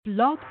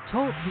Blog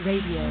Talk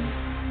Radio.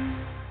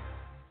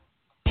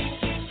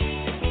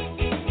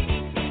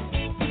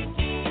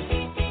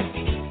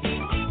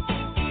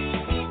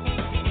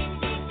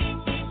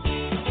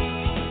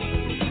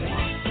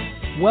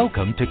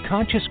 Welcome to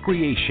Conscious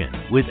Creation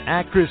with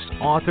actress,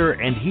 author,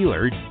 and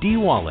healer Dee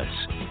Wallace.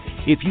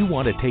 If you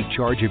want to take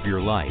charge of your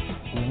life,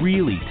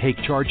 really take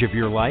charge of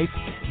your life,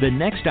 the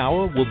next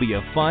hour will be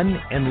a fun,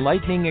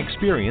 enlightening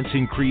experience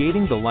in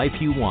creating the life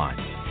you want.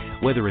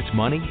 Whether it's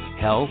money,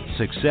 health,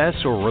 success,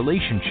 or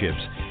relationships,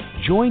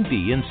 join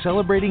Dee in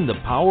celebrating the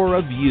power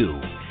of you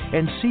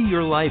and see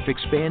your life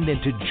expand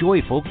into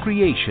joyful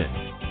creation.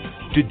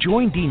 To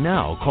join Dee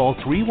now, call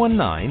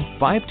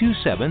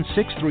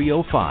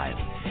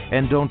 319-527-6305.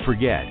 And don't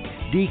forget,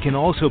 Dee can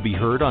also be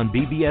heard on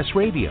BBS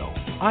Radio,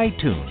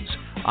 iTunes,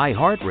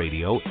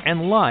 iHeartRadio,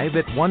 and live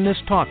at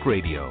Oneness Talk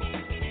Radio.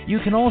 You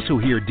can also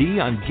hear Dee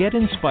on Get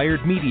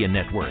Inspired Media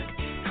Network,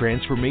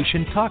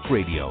 Transformation Talk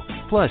Radio,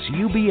 plus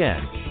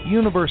UBN,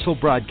 Universal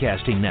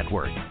Broadcasting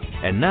Network.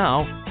 And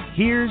now,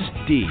 here's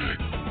Dee.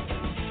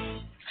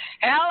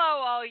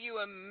 Hello, all you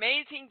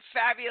amazing,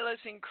 fabulous,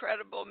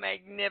 incredible,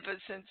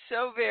 magnificent,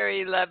 so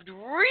very loved,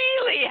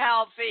 really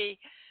healthy,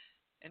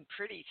 and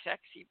pretty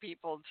sexy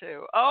people,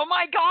 too. Oh,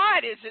 my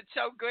God, is it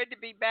so good to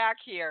be back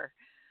here.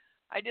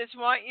 I just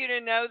want you to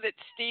know that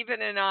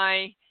Stephen and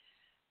I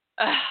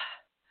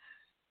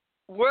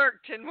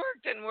worked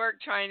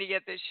trying to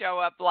get the show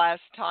up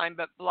last time,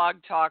 but Blog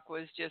Talk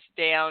was just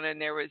down,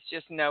 and there was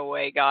just no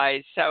way,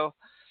 guys. So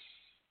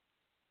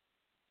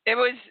it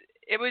was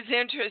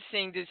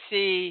interesting to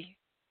see.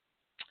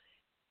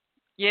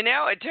 You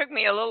know, it took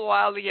me a little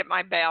while to get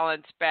my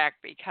balance back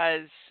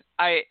because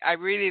I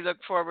really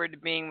look forward to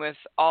being with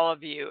all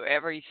of you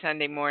every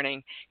Sunday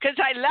morning because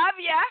I love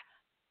you.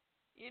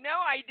 You know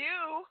I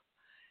do.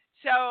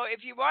 So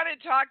if you want to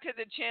talk to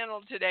the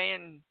channel today,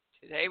 and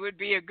today would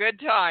be a good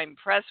time,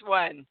 press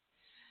 1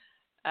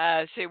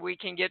 so we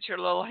can get your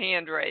little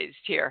hand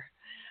raised here.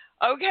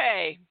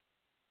 Okay.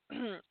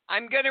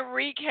 I'm going to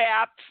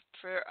recap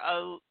for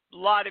a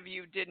lot of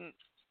you didn't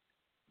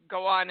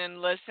go on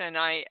and listen.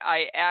 I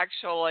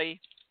actually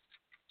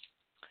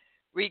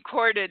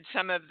recorded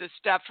some of the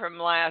stuff from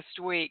last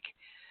week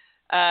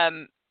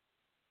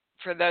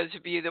for those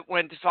of you that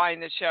went to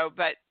find the show.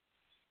 But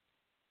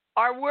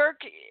our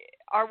work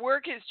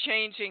is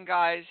changing,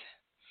 guys.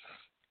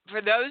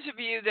 For those of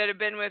you that have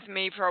been with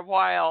me for a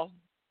while,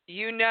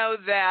 you know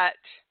that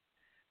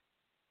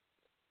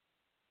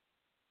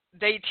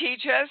they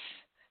teach us,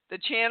 the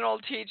channel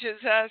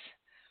teaches us,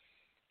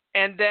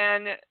 and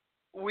then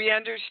we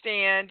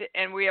understand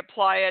and we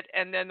apply it,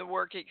 and then the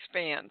work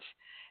expands.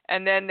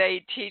 And then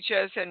they teach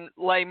us and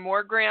lay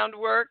more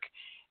groundwork,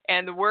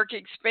 and the work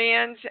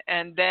expands,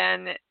 and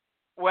then,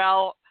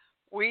 well,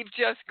 we've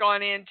just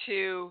gone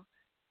into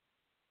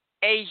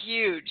a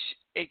huge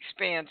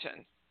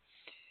expansion.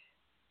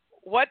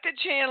 What the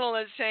channel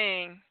is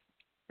saying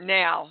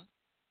now,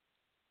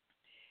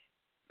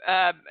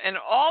 and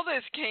all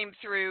this came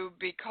through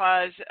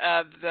because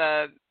of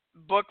the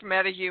book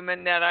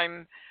Metahuman that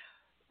I'm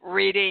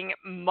reading,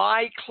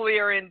 my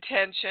clear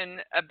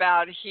intention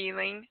about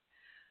healing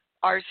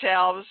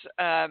ourselves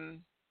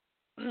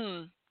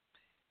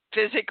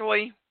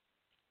physically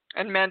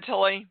and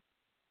mentally.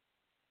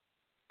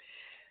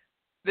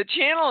 The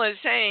channel is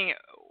saying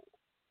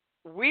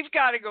we've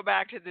got to go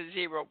back to the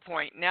 0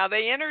 point. Now,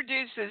 they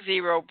introduced the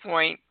 0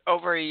 point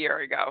over a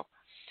year ago.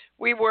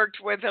 We worked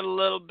with it a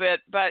little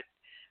bit, but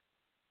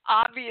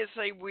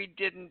obviously we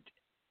didn't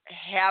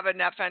have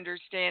enough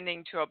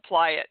understanding to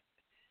apply it.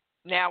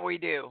 Now we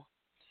do.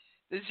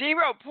 The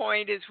 0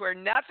 point is where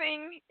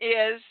nothing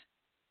is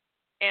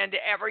and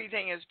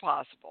everything is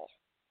possible.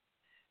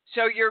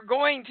 So you're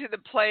going to the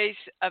place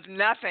of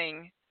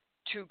nothing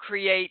to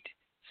create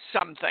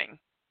something.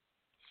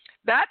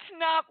 That's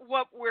not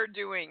what we're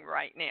doing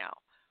right now.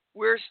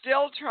 We're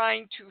still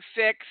trying to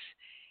fix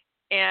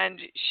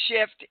and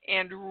shift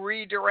and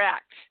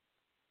redirect.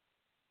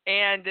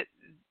 And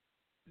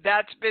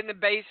that's been the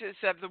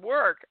basis of the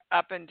work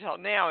up until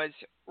now, is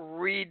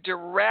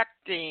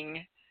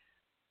redirecting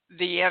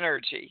the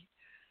energy.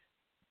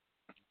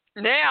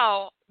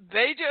 Now,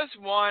 they just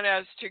want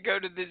us to go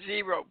to the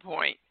 0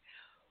 point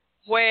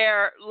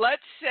where,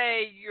 let's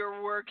say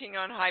you're working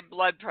on high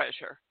blood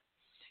pressure.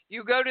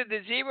 You go to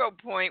the 0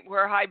 point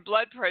where high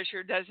blood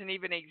pressure doesn't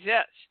even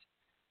exist.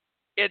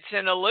 It's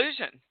an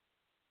illusion.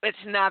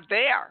 It's not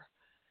there.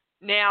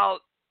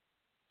 Now,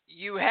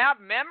 you have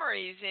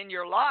memories in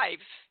your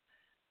life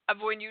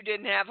of when you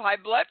didn't have high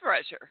blood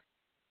pressure.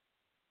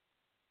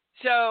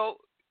 So,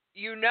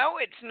 you know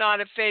it's not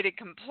a fait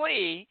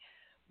accompli,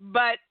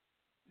 but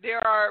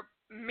there are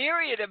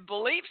myriad of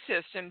belief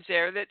systems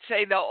there that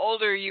say the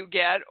older you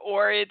get,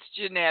 or it's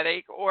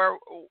genetic, or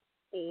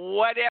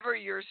whatever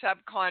your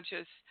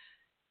subconscious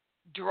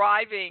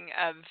driving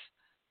of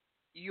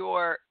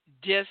your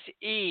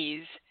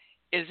dis-ease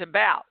is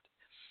about.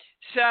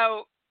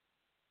 So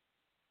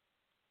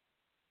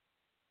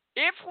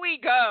if we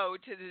go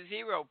to the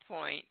 0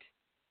 point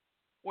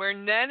where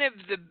none of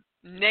the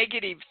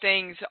negative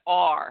things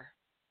are,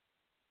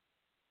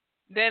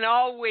 then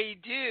all we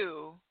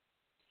do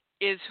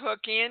is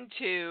hook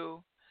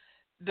into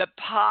the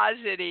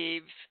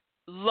positive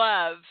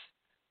love,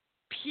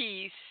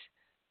 peace,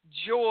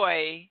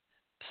 joy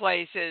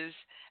places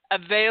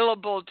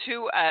available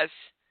to us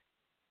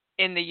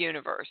in the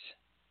universe.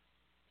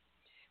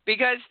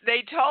 Because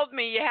they told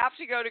me you have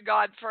to go to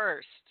God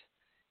first.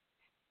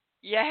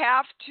 You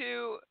have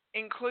to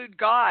include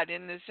God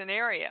in the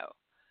scenario.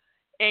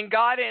 And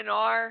God in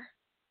our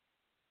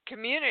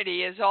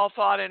community is all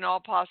thought and all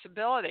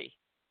possibility.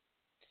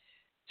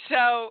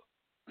 So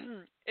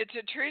it's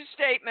a true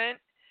statement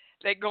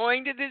that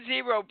going to the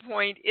 0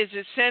 point is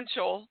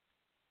essential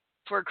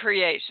for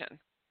creation.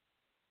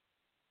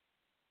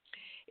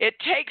 It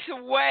takes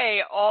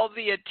away all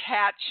the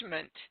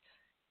attachment,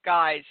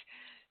 guys.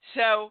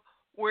 So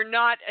we're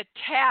not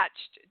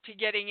attached to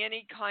getting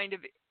any kind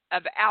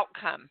of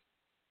outcome.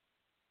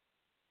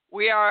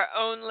 We are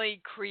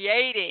only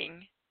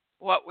creating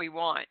what we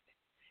want.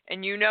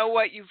 And you know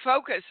what you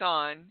focus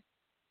on,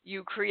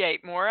 you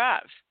create more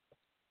of.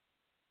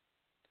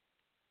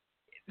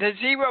 The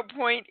 0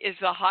 point is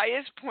the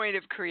highest point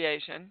of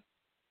creation.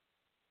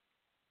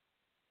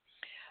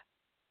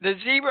 The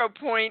 0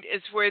 point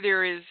is where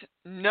there is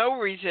no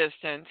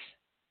resistance.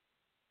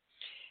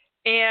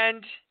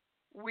 And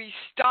we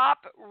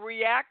stop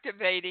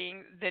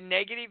reactivating the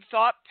negative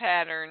thought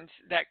patterns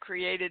that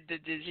created the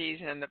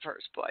disease in the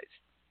first place.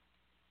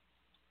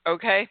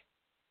 Okay?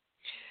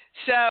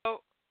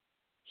 So,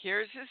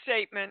 here's the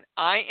statement.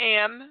 I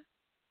am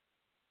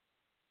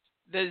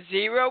the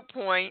 0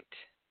 point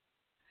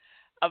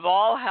of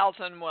all health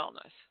and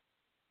wellness.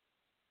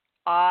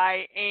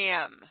 I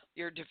am.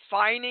 You're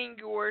defining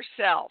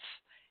yourself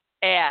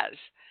as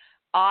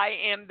I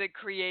am the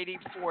creative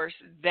force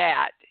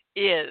that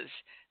is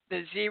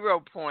the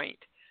 0 point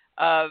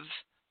of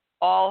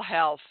all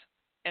health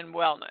and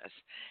wellness.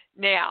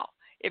 Now,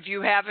 if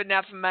you have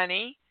enough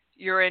money,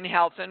 you're in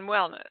health and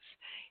wellness.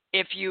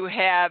 If you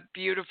have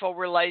beautiful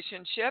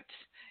relationships,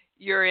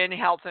 you're in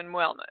health and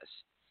wellness.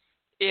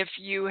 If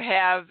you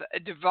have a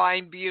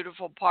divine,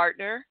 beautiful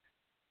partner,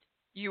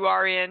 you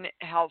are in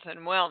health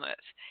and wellness.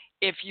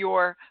 If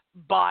your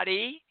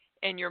body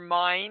and your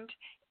mind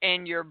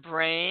and your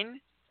brain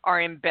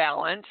are in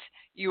balance,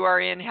 you are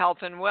in health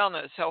and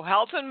wellness. So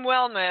health and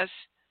wellness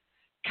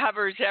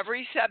covers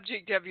every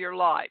subject of your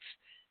life,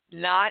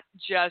 not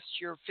just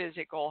your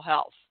physical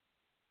health.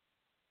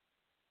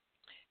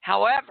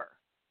 However,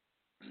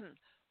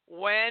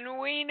 when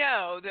we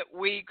know that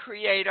we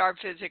create our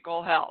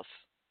physical health,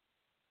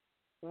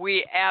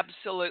 we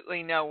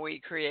absolutely know we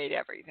create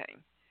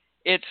everything.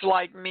 It's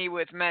like me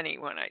with money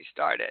when I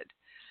started.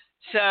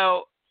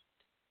 So,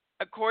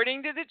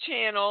 according to the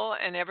channel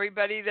and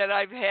everybody that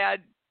I've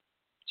had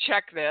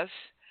check this,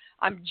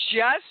 I'm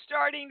just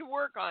starting to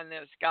work on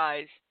this,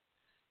 guys.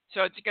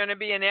 So it's going to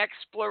be an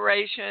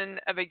exploration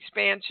of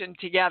expansion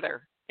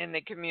together in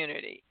the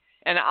community.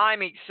 And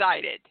I'm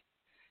excited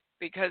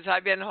because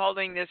I've been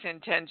holding this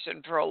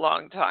intention for a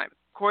long time.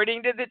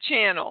 According to the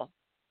channel,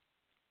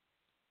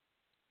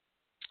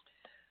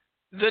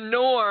 the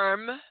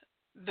norm,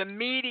 the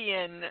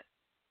median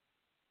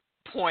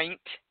point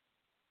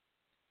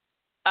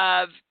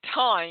of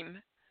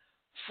time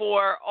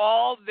for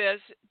all this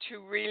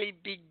to really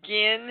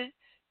begin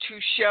to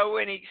show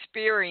and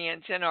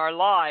experience in our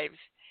lives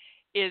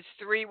is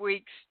 3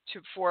 weeks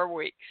to 4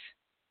 weeks.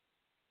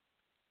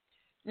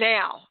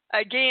 Now,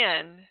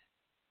 again,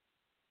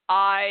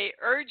 I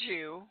urge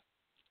you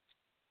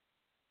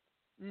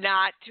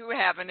not to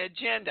have an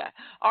agenda.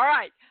 All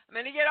right, I'm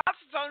going to get off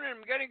the phone and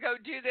I'm going to go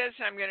do this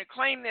and I'm going to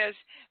claim this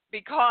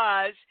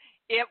because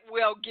it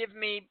will give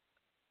me,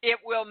 it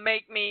will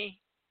make me,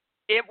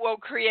 it will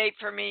create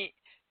for me.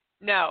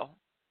 No,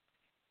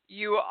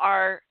 you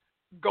are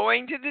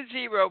going to the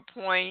 0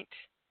 point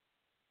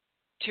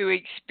to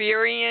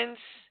experience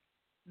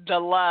the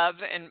love.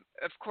 And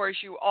of course,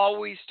 you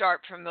always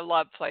start from the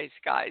love place,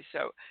 guys.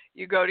 So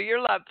you go to your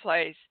love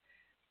place.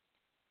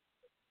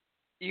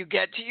 You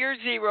get to your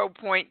 0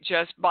 point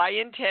just by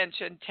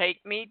intention.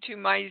 Take me to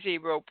my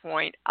 0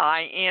 point.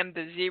 I am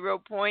the 0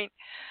 point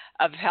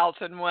of health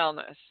and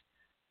wellness.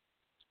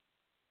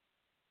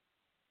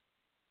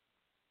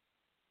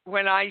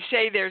 When I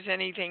say there's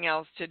anything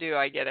else to do,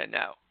 I get a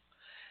no.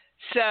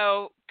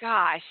 So,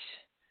 gosh,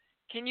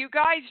 can you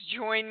guys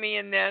join me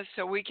in this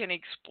so we can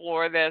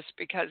explore this?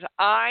 Because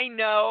I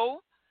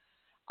know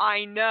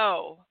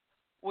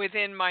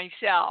within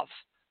myself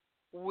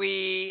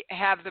we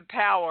have the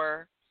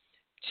power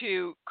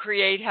to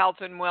create health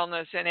and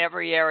wellness in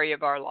every area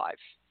of our life.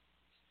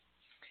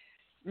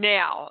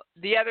 Now,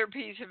 the other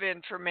piece of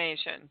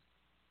information.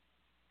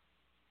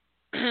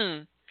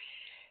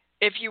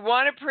 If you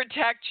want to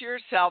protect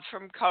yourself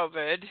from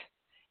COVID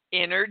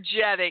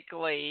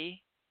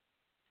energetically,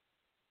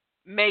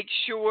 make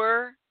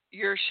sure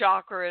your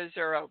chakras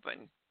are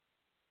open.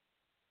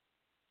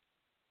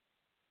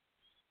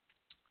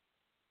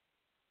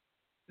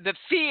 The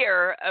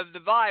fear of the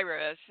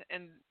virus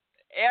and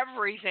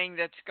everything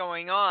that's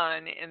going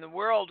on in the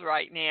world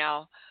right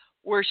now,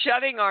 we're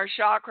shutting our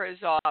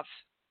chakras off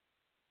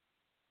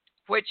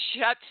which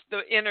shuts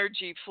the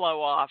energy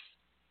flow off,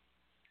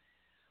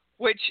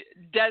 which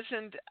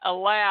doesn't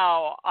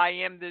allow I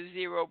am the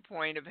 0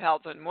 point of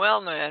health and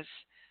wellness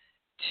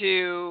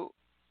to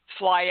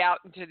fly out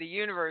into the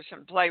universe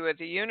and play with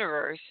the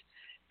universe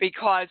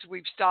because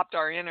we've stopped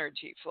our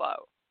energy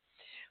flow.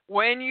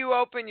 When you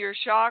open your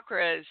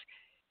chakras,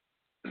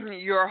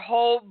 your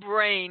whole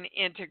brain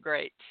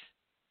integrates.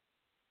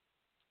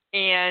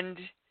 And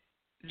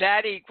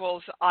that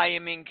equals I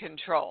am in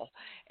control.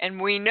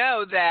 And we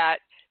know that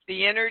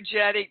the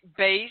energetic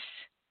base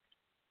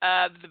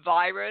of the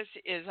virus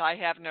is I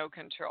have no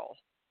control.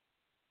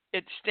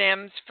 It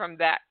stems from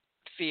that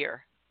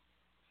fear.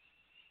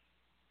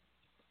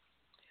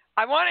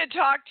 I want to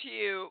talk to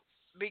you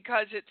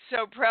because it's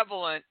so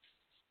prevalent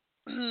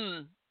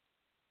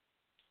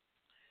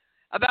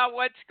about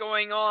what's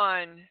going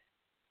on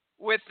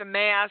with the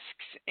masks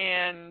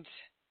and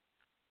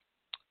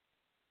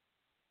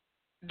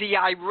the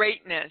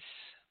irateness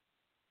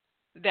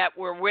that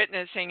we're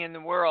witnessing in the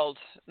world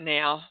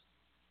now.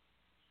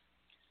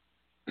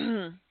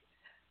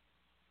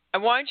 I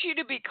want you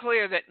to be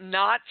clear that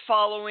not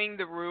following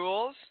the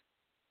rules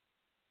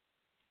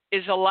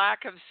is a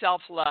lack of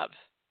self-love.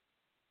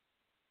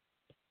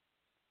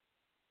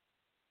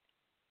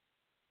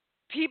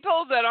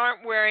 People that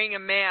aren't wearing a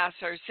mask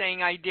are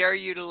saying, I dare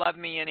you to love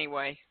me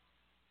anyway.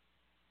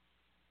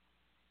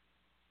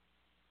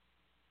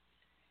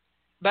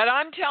 But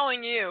I'm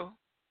telling you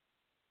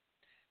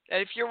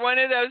that if you're one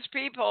of those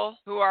people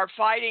who are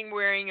fighting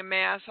wearing a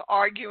mask,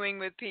 arguing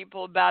with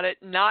people about it,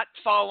 not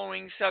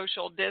following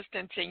social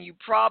distancing, you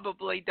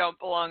probably don't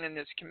belong in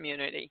this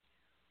community.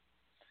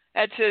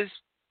 That's as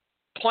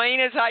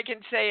plain as I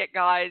can say it,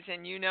 guys,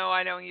 and you know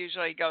I don't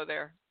usually go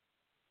there.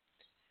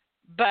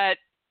 But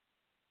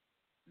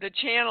the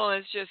channel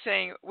is just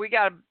saying, we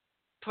got to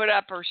put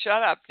up or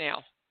shut up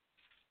now.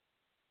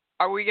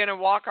 Are we going to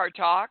walk our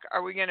talk?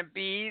 Are we going to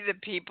be the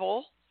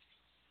people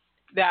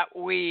that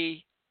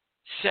we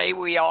say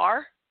we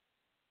are?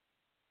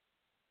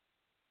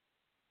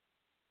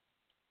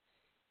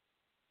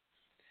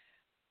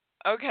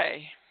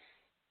 Okay.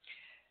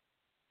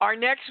 Our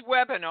next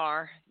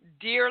webinar,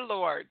 dear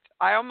Lord,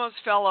 I almost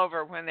fell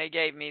over when they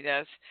gave me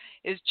this,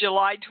 is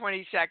July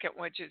 22nd,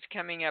 which is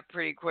coming up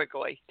pretty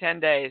quickly,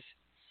 10 days.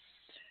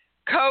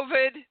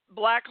 COVID,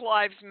 Black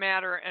Lives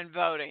Matter, and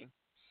voting.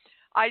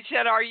 I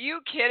said, are you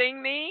kidding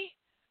me?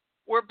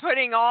 We're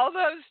putting all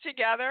those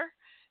together?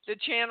 The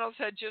channel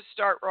said, just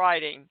start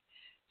writing.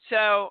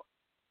 So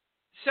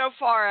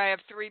far I have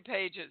 3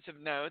 pages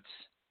of notes.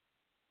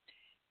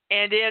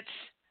 And it's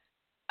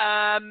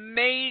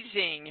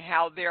amazing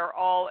how they're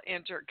all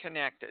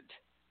interconnected.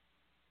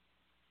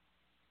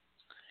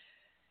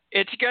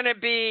 It's going to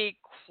be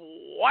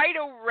quite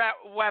a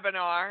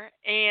webinar,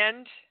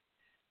 and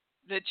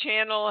the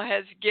channel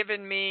has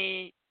given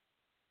me,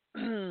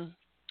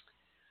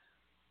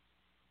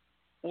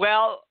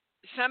 well,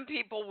 some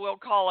people will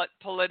call it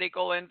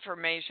political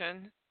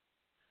information.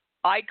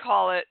 I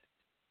call it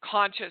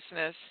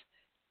consciousness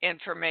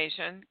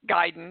information,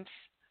 guidance.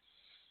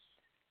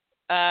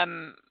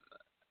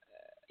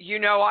 You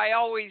know, I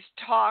always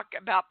talk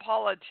about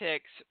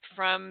politics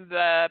from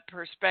the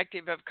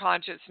perspective of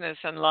consciousness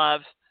and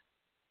love.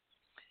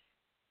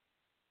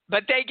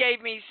 But they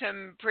gave me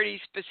some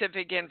pretty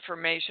specific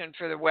information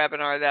for the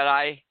webinar that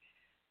I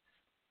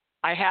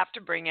have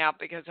to bring out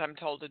because I'm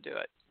told to do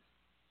it.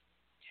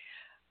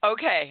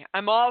 Okay,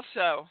 I'm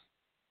also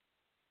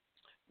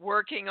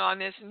working on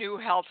this new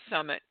health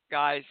summit,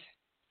 guys.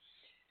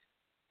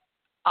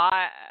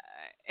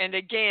 And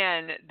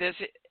again, this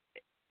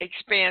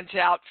expands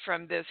out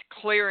from this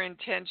clear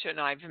intention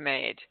I've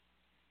made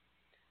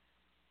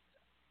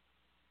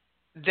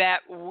that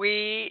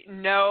we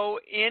know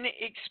in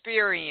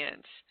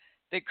experience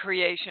the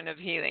creation of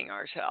healing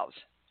ourselves.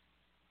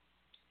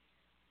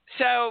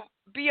 So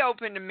be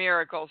open to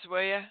miracles,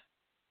 will you?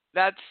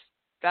 That's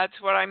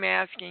what I'm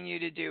asking you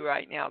to do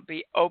right now.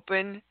 Be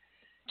open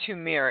to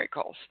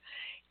miracles.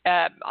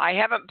 I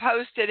haven't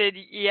posted it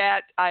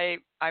yet. I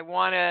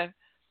want to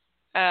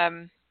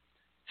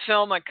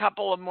film a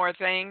couple of more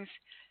things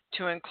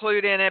to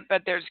include in it,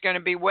 but there's going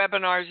to be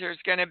webinars. There's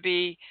going to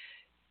be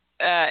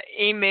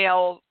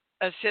email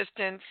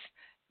assistance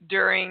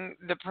during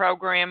the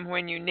program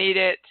when you need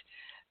it.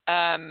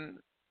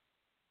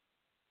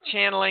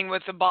 Channeling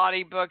with the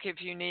body book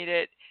if you need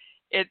it.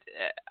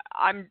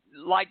 I'm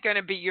like going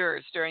to be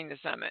yours during the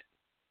summit.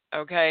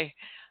 Okay.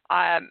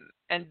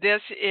 And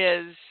this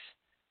is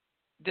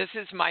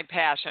my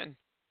passion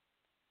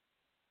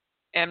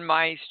and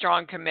my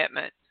strong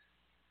commitment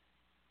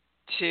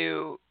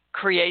to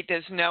create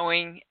this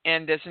knowing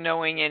and this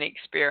knowing and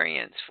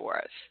experience for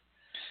us.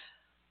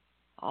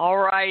 All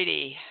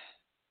righty.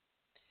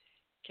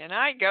 Can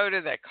I go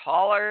to the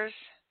callers?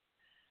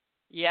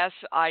 Yes,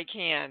 I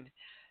can.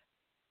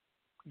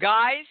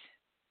 Guys,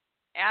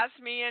 ask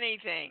me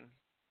anything.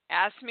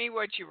 Ask me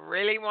what you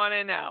really want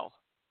to know.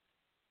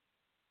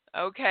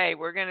 Okay,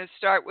 we're going to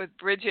start with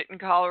Bridget in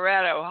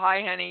Colorado.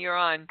 Hi, honey, you're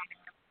on.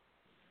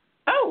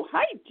 Oh,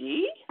 hi,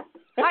 Dee.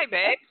 Hi,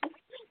 babe.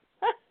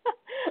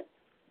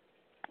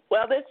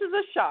 Well, this is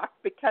a shock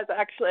because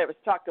actually I was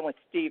talking with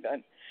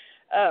Stephen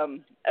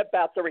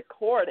about the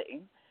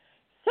recording.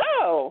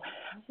 So,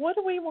 what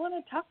do we want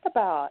to talk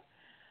about?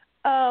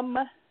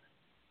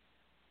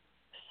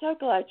 So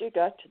glad you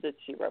got to the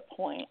 0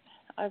 point.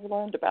 I've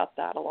learned about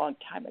that a long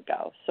time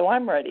ago, so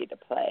I'm ready to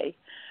play.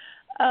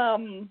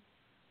 So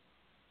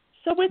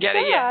with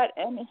that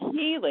and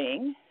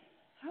healing,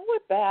 how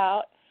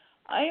about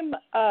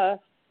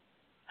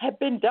have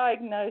been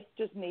diagnosed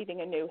as needing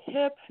a new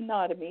hip,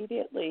 not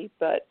immediately,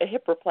 but a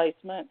hip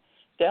replacement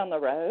down the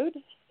road.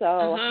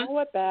 So how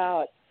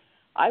about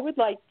I would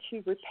like to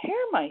repair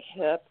my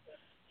hip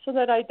so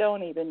that I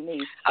don't even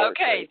need surgery.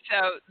 Okay,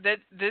 so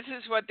this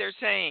is what they're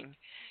saying.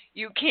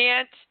 You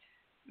can't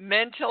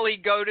mentally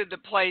go to the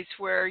place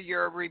where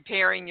you're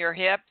repairing your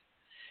hip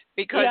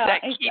because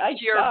that keeps I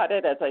got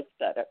it as I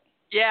said it.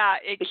 Yeah,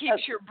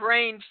 keeps your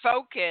brain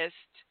focused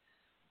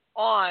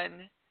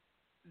on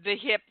the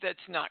hip that's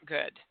not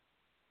good.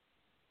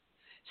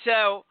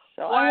 So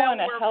while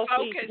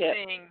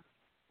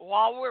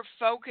we're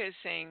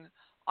focusing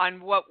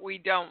on what we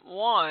don't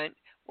want,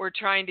 we're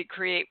trying to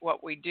create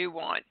what we do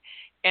want.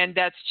 And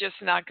that's just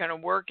not going to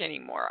work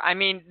anymore. I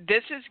mean,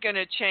 this is going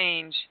to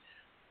change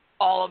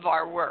all of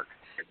our work.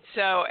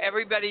 So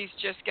everybody's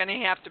just going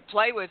to have to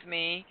play with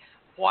me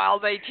while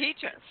they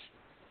teach us.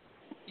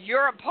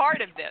 You're a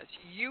part of this.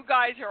 You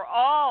guys are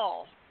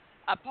all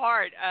a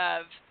part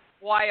of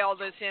why all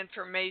this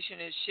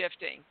information is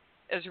shifting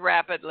as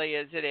rapidly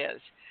as it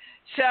is.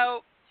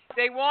 So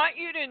they want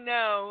you to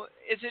know,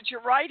 is it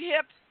your right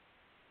hip?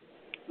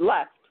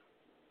 Left.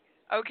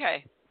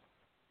 Okay.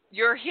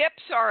 Your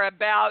hips are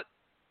about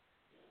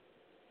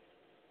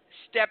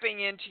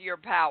stepping into your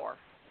power.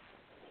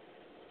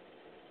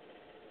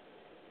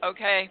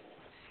 Okay?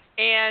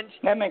 And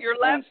your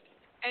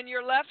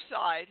left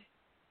side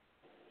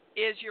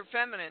is your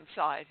feminine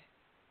side.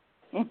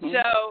 Mm-hmm.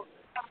 So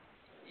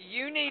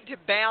you need to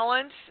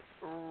balance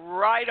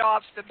right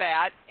off the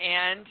bat,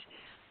 and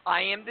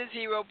I am the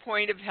 0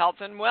 point of health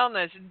and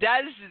wellness.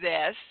 Does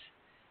this,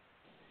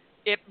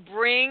 it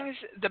brings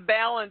the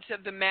balance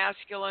of the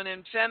masculine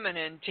and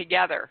feminine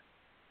together.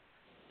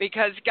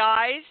 Because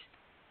guys,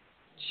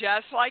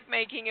 just like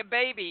making a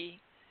baby,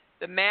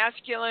 the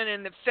masculine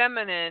and the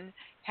feminine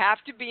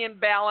have to be in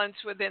balance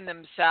within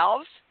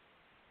themselves,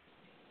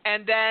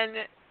 and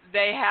then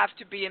they have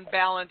to be in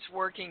balance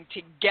working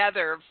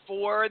together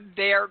for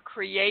their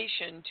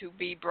creation to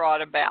be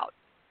brought about.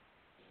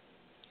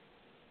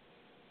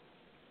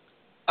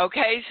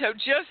 Okay, so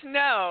just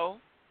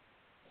know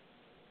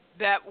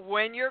that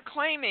when you're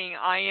claiming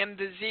I am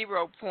the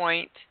 0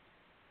 point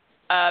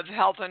of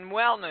health and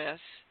wellness,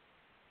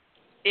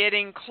 it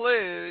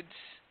includes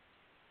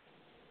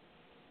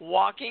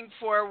walking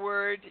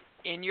forward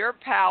in your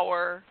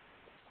power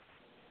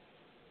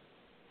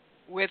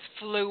with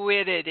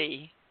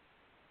fluidity.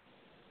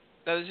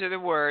 Those are the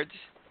words.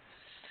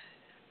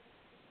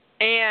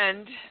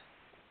 And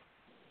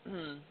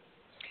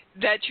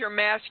that your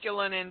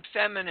masculine and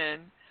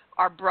feminine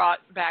are brought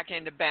back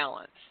into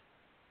balance.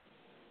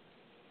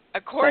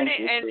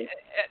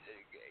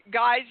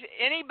 Guys,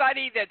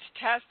 anybody that's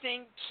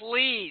testing,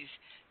 please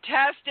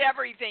test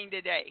everything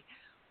today.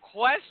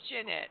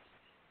 Question it.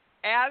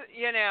 As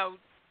you know,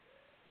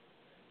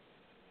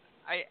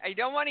 I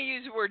don't want to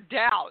use the word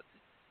doubt,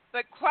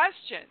 but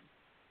question.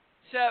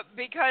 So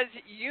because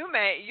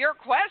your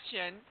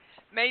question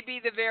may be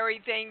the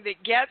very thing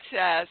that gets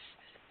us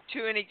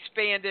to an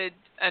expanded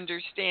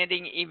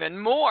understanding even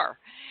more.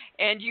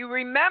 And you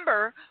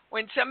remember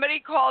when somebody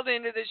called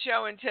into the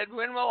show and said,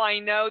 when will I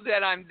know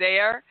that I'm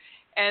there?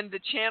 And the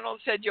channel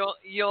said,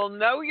 you'll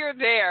know you're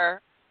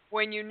there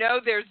when you know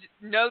there's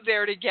no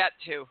there to get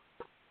to.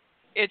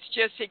 It's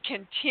just a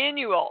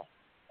continual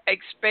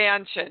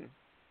expansion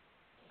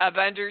of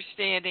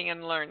understanding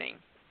and learning.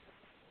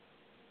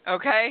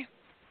 Okay?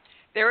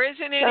 There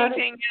isn't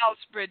anything else,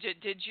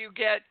 Bridget. Did you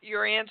get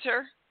your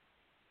answer?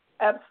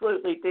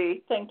 Absolutely,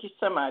 Dee. Thank you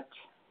so much.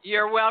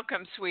 You're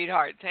welcome,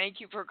 sweetheart. Thank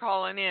you for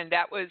calling in.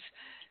 That was,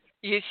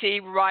 you see,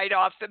 right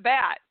off the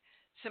bat,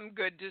 some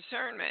good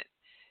discernment.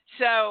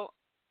 So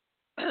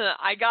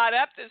I got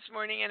up this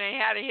morning and I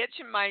had a hitch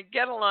in my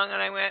get-along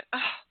and I went,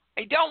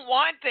 I don't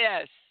want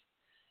this.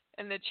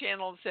 And the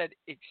channel said,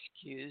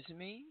 excuse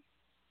me?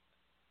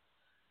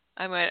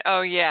 I went,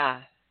 oh,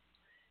 yeah.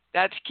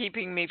 That's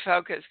keeping me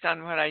focused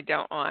on what I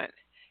don't want.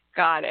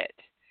 Got it.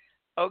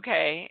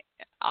 Okay,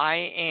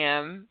 I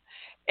am.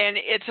 And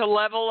it's a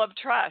level of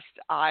trust.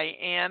 I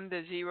am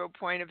the 0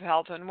 point of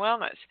health and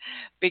wellness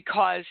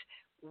because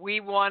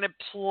we want to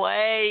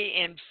play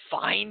in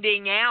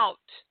finding out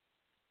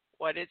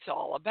what it's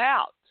all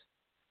about.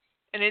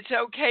 And it's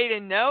okay to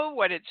know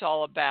what it's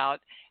all about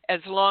as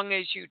long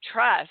as you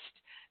trust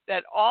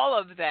that all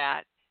of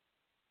that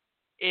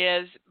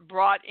is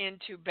brought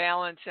into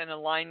balance and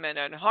alignment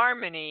and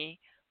harmony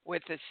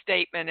with the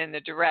statement and the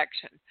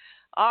direction.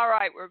 All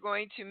right, we're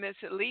going to Miss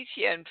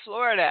Alicia in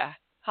Florida.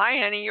 Hi,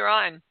 honey, you're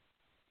on.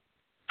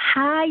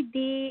 Hi,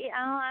 Dee.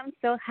 Oh, I'm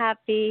so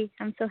happy.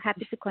 I'm so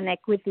happy to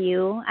connect with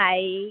you.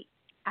 I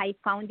I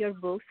found your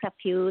books a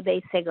few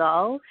days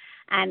ago,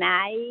 and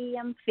I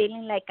am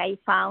feeling like I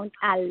found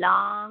a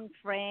long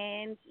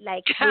friend,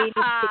 like really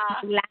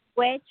speaking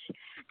language.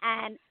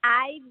 And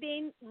I've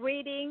been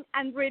reading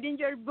and reading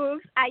your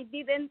books. I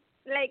did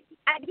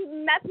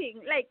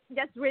nothing, like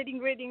just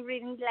reading,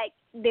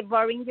 like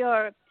devouring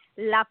your,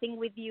 laughing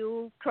with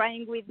you,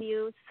 crying with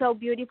you. So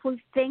beautiful.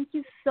 Thank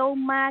you so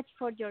much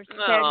for your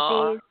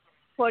service,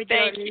 for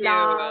thank your you,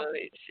 love.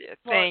 Alicia.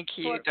 Thank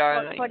you,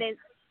 darling.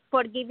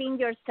 For giving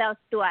yourself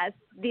to us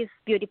this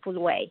beautiful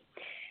way.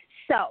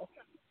 So,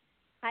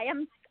 I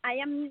am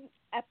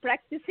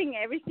practicing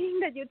everything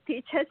that you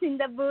teach us in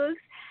the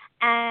books,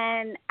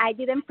 and I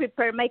didn't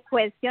prepare my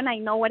question. I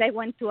know what I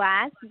want to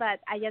ask, but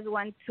I just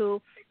want to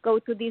go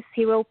to this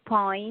 0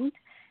 point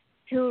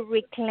to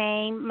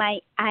reclaim my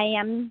I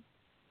am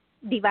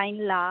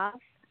divine love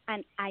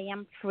and I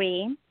am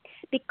free,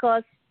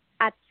 because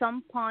at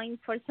some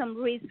point, for some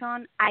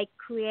reason, I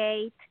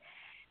create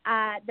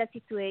the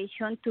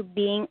situation to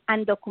being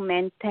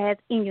undocumented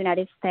in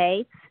United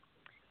States.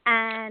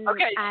 And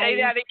okay, say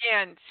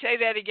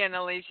that again,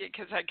 Alicia,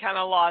 because I kind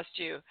of lost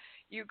you.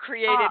 You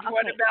created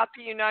what about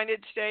the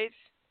United States?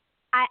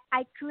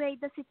 I create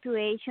the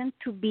situation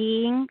to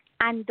being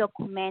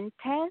undocumented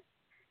in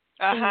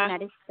the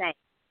United States.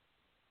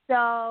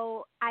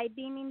 So I've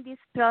been in this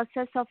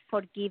process of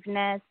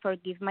forgiveness,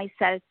 forgive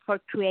myself for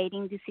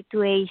creating the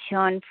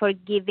situation,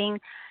 forgiving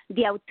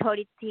the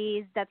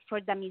authorities that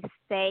for the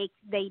mistakes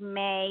they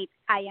made,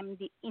 I am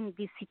in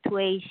this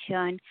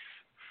situation.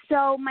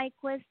 So my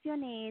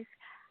question is,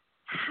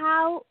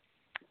 how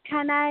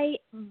can I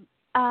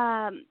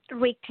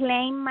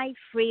reclaim my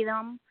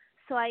freedom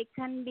so I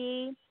can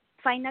be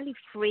finally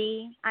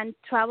free and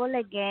travel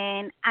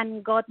again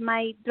and got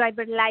my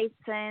driver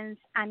license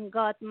and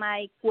got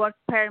my work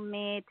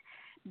permit,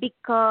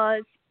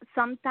 because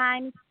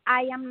sometimes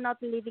I am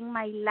not living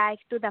my life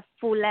to the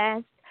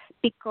fullest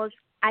because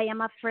I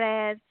am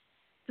afraid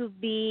to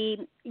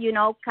be,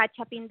 catch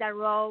up in the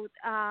road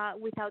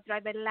without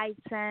driver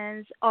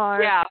license or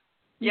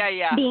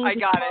being I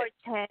got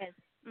deported. it.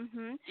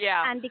 Mm-hmm.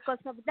 Yeah. And because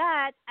of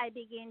that,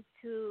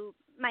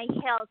 my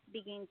health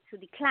begins to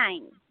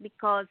decline,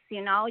 because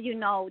you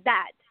know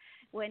that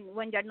when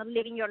you're not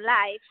living your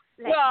life.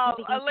 Like, well,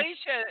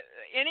 Alicia,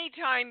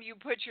 anytime you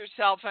put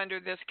yourself under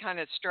this kind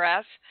of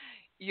stress,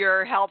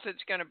 your health is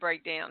going to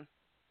break down.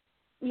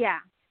 Yeah,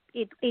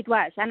 it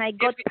was, and I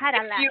got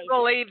paralyzed. If you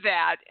believe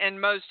that, and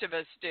most of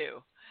us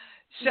do.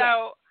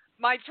 So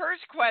my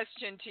first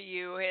question to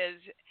you is,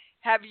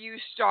 have you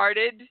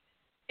started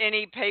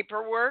any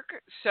paperwork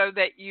so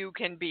that you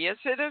can be a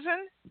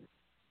citizen?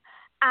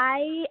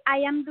 I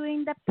am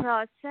doing the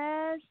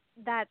process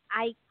that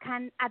I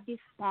can at this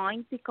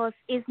point, because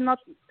it's not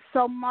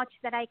so much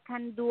that I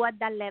can do at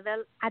the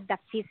level, at the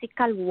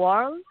physical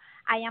world.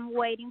 I am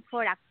waiting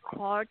for a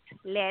court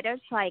letter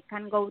so I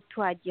can go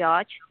to a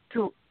judge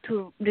to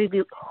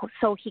review,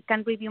 so he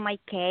can review my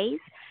case.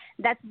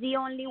 That's the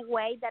only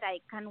way that I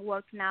can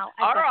work now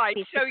at All the right,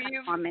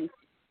 physical so moment.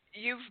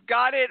 You've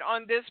got it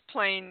on this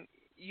plane.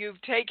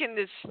 You've taken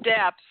the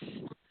steps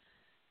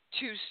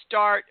to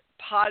start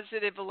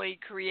positively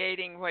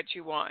creating what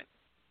you want.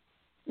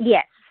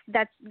 Yes,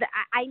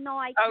 I know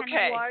I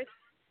can work.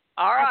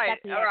 All right,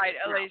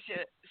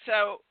 Alicia.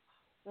 So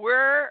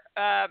we're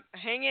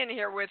hang in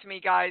here with me,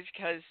 guys,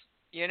 because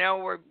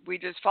we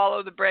just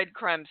follow the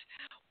breadcrumbs.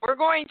 We're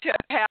going to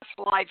a past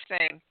life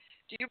thing.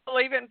 Do you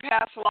believe in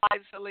past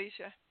lives,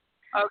 Alicia?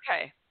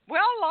 Okay.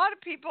 Well, a lot of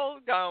people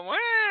go,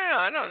 well,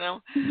 I don't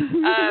know.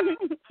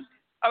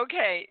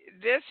 Okay,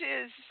 this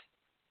is.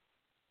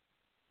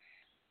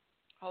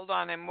 Hold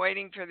on, I'm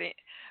waiting for the.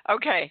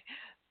 Okay.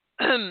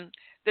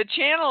 The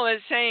channel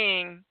is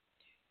saying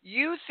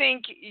you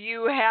think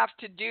you have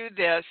to do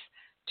this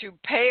to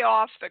pay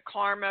off the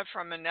karma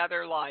from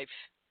another life.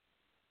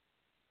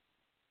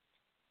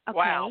 Okay.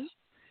 Wow.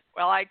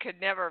 Well, I could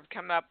never have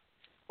come up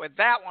with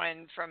that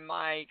one from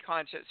my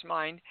conscious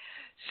mind.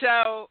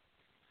 So,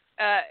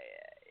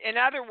 in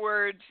other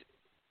words,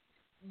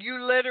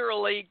 you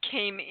literally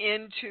came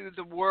into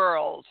the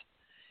world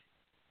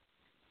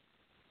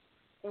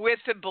with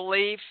the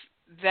belief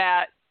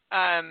that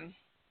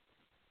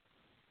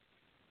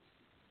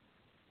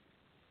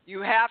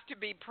you have to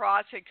be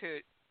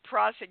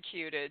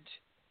prosecuted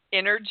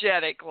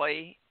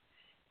energetically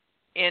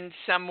in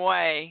some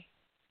way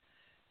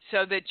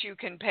so that you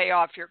can pay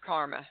off your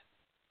karma.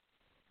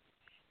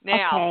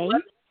 Now,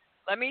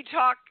 let me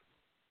talk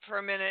for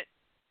a minute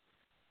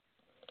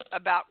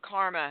about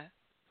karma.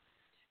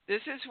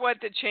 This is what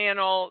the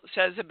channel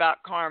says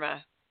about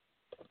karma.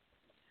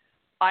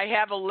 I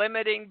have a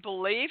limiting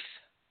belief.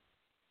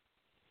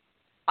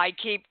 I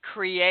keep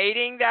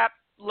creating that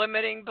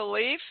limiting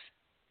belief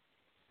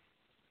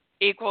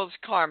equals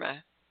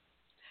karma.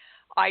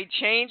 I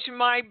change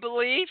my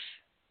belief.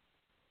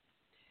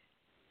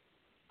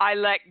 I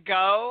let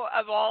go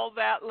of all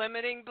that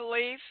limiting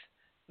belief.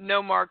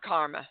 No more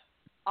karma.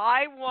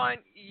 I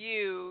want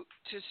you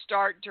to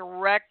start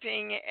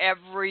directing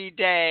every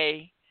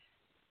day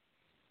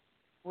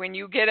when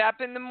you get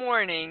up in the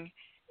morning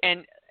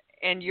and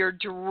and you're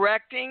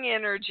directing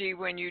energy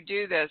when you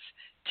do this.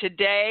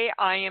 Today,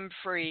 I am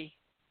free.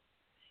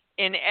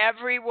 In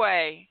every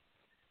way,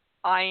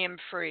 I am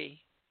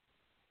free.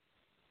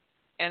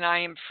 And I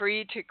am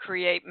free to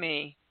create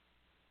me.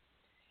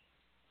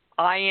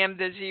 I am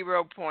the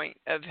 0 point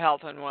of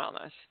health and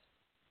wellness.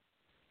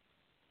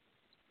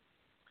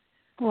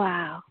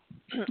 Wow.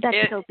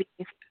 That's so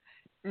beautiful.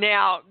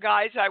 Now,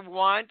 guys, I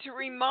want to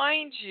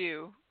remind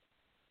you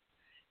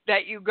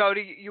that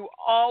you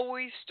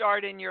always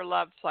start in your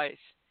love place.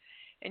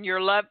 And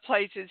your love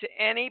place is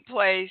any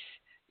place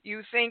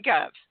you think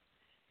of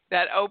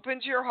that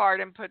opens your heart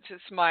and puts a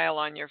smile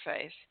on your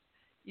face.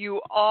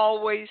 You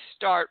always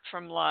start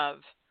from love.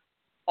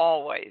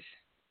 Always.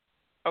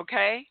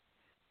 Okay?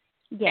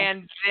 Yes.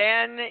 And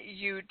then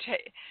you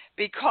take,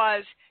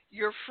 because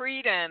your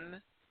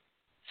freedom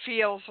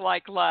feels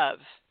like love,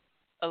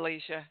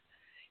 Alicia.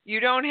 You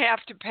don't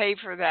have to pay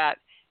for that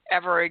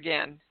ever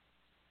again.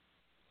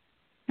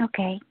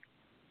 Okay.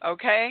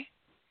 Okay?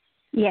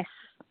 Yes.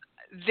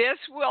 This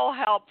will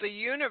help the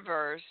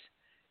universe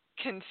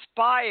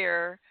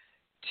conspire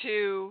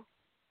to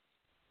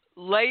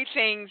lay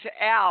things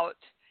out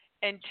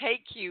and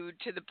take you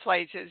to the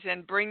places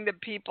and bring the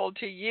people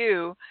to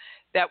you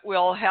that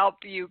will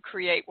help you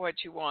create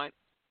what you want.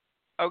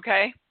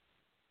 Okay?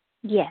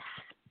 Yes.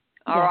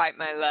 All right,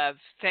 my love.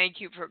 Thank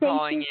you for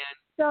calling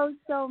in.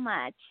 So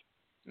much.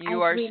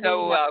 You are really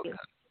so welcome.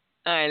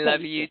 I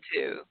love Thank you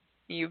too.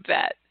 You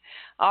bet.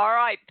 All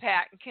right,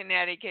 Pat in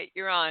Connecticut,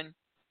 you're on.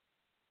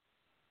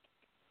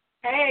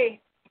 Hey.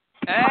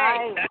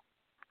 Hey.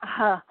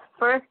 Hi.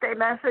 First a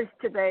message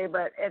today,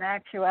 but in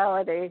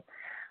actuality,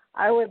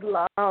 I would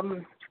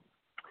love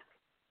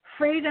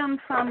freedom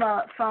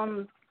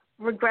from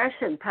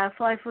regression, past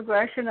life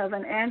regression, of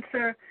an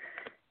answer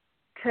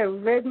to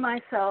rid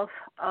myself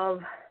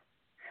of,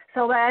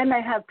 so that I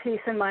may have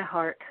peace in my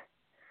heart.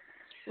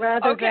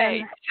 Rather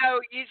than, so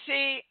you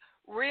see,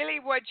 really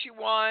what you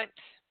want,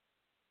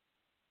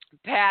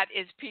 Pat,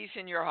 is peace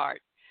in your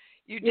heart.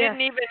 You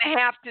didn't even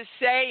have to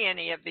say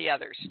any of the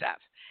other stuff.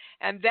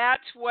 And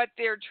that's what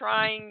they're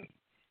trying.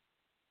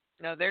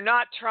 No, they're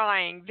not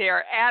trying.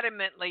 They're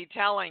adamantly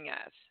telling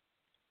us.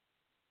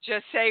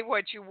 Just say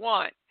what you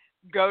want.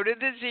 Go to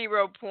the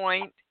 0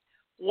 point.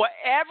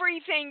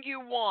 Everything you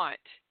want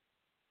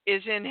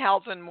is in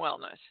health and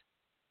wellness.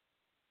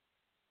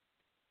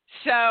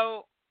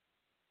 So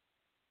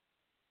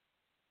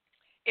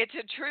it's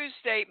a true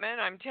statement.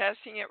 I'm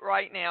testing it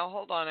right now.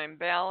 Hold on. I'm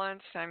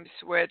balanced. I'm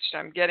switched.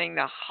 I'm getting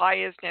the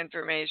highest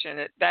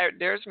information.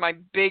 There's my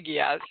big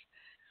yes.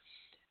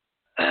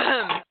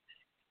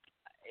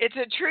 It's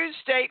a true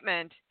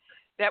statement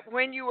that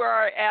when you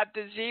are at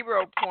the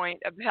 0 point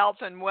of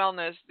health and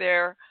wellness,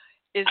 there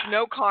is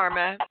no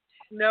karma,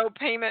 no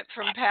payment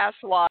from past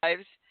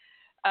lives.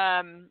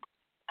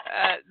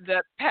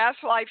 The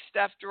past life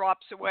stuff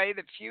drops away.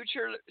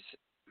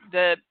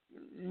 The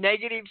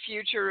negative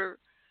future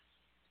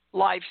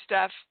life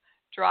stuff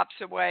drops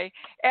away.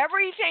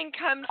 Everything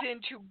comes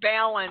into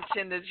balance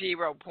in the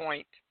 0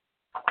 point.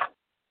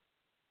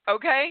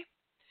 Okay?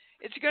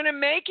 It's going to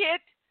make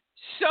it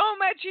so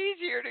much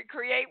easier to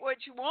create what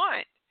you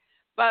want.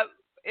 But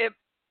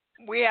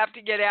we have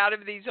to get out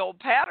of these old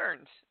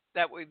patterns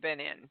that we've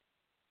been in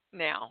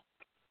now,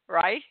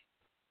 right?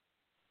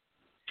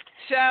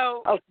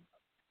 So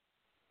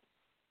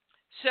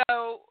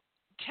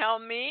tell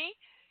me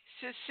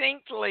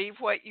succinctly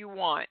what you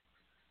want.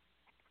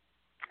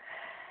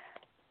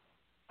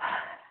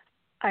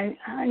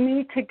 I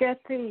need to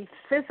get the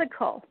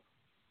physical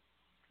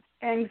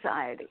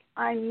anxiety.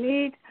 I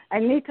need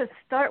to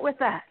start with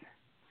that.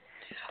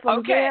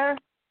 From there,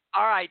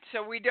 all right,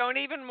 so we don't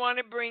even want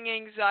to bring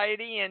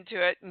anxiety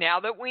into it. Now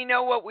that we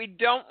know what we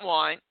don't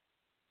want,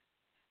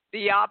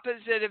 the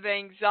opposite of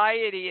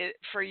anxiety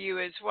for you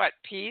is what?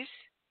 Peace?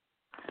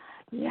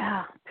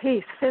 Yeah,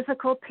 peace,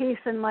 physical peace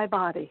in my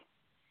body.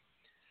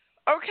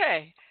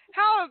 Okay.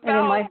 How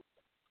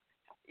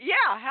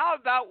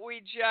about we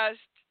just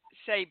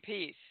say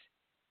peace?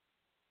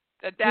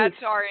 That's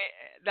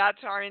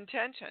our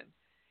intention,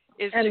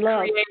 is and to love.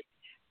 Create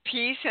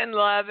peace and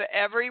love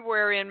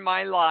everywhere in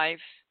my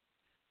life.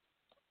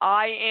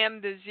 I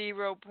am the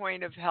 0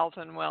 point of health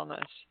and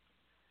wellness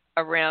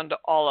around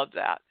all of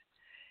that.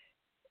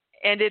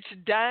 And it's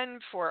done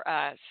for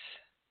us.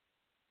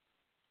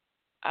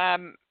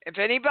 If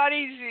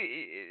anybody's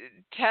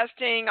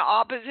testing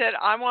opposite,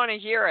 I want to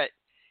hear it,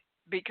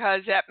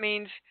 because that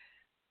means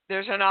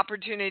there's an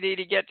opportunity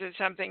to get to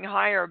something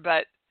higher.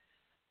 But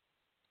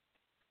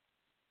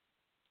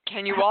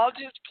can you all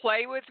just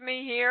play with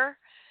me here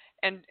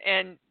and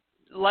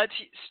let's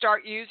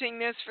start using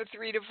this for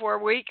 3 to 4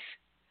 weeks?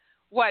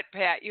 What,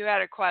 Pat? You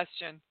had a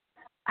question.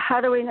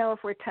 How do we know if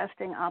we're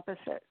testing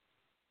opposite?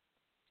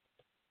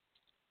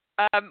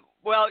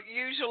 Well,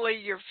 usually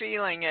you're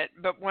feeling it,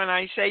 but when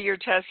I say you're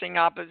testing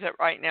opposite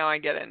right now, I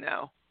get a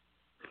no.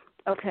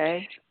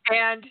 Okay.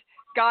 And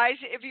guys,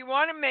 if you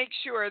want to make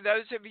sure,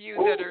 those of you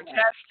that are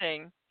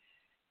testing,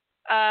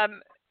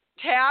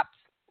 tap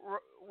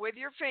with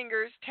your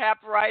fingers,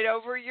 tap right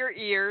over your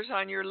ears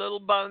on your little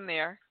bone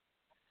there.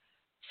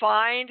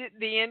 find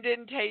the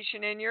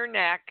indentation in your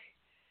neck,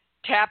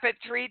 tap it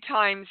 3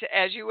 times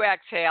as you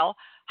exhale.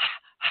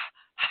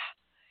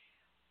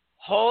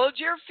 Hold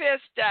your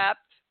fist up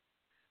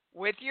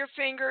with your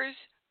fingers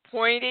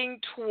pointing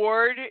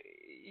toward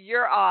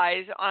your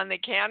eyes on the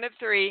count of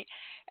 3.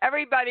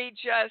 Everybody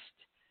just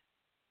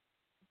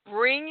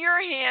bring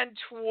your hand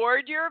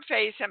toward your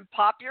face and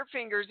pop your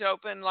fingers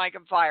open like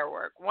a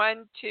firework.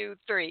 1, 2,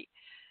 3.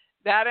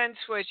 That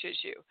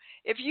unswitches you.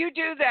 If you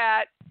do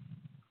that,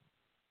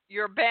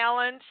 you're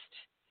balanced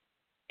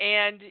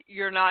and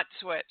you're not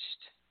switched.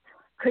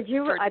 Could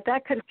you?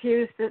 That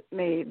confused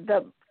me.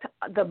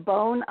 The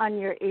bone on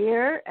your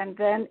ear and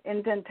then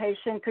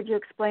indentation. Could you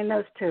explain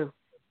those two?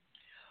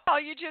 Oh,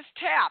 you just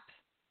tap.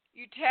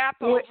 You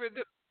tap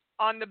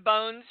on the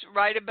bones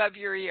right above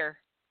your ear.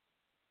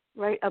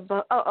 Right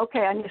above. Oh, okay.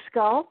 On your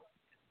skull.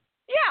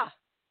 Yeah.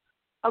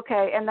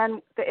 Okay, and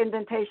then the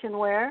indentation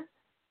where?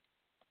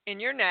 In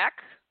your neck.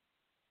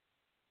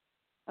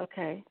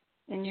 Okay.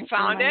 You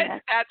found it?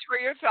 Neck. That's where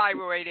your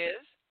thyroid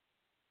is.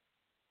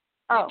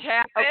 Oh, you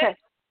tap it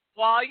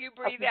while you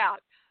breathe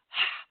out.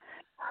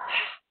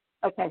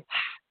 Okay.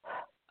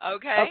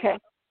 Okay? Okay.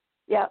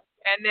 Yep.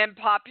 And then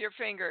pop your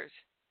fingers.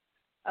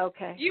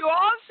 Okay. You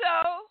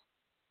also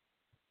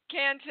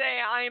can say,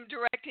 I am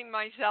directing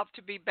myself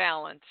to be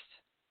balanced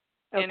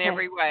in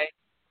every way.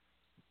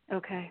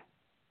 Okay.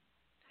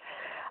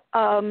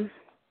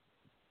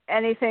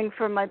 Anything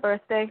for my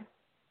birthday?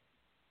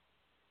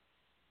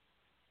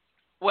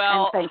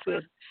 Well, and thank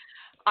you.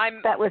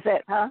 That was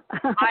it, huh?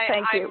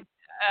 Thank you.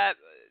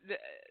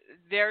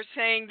 They're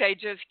saying they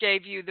just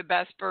gave you the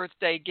best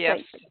birthday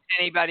gift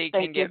anybody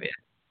can give you.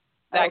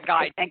 That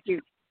guy. Thank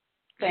you.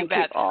 Thank you,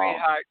 bet, all.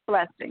 Sweetheart.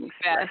 Blessings.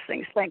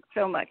 Blessings. Thanks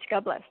so much.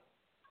 God bless.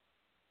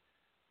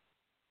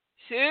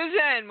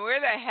 Susan, where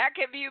the heck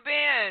have you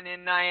been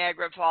in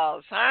Niagara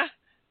Falls, huh?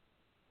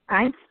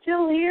 I'm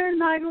still here in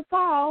Niagara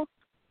Falls.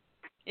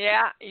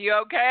 Yeah, you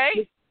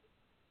okay?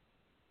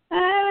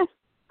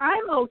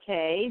 I'm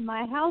okay.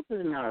 My house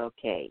is not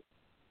okay.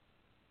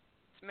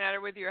 What's the matter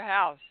with your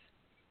house?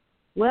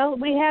 Well,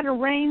 we had a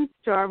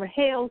rainstorm, a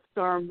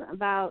hailstorm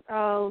about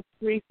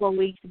 3-4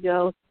 weeks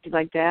ago, something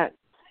like that.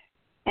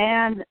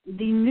 And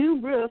the new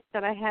roof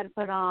that I had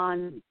put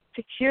on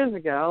 6 years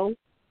ago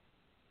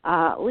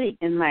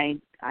leaked.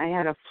 I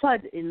had a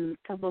flood in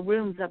a couple of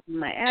rooms up in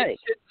my attic. It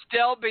should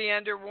still be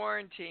under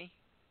warranty.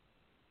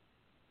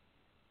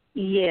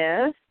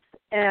 Yes,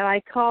 and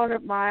I called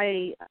up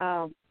the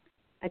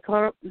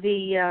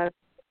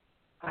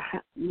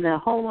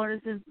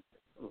homeowners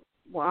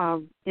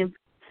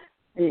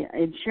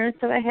insurance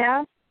that I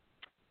have,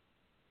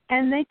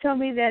 and they told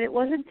me that it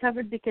wasn't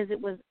covered because it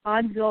was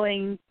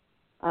ongoing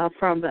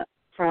from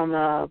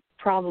a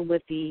problem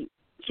with the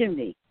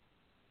chimney,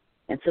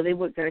 and so they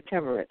weren't going to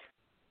cover it.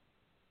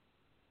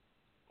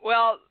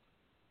 Well,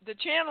 the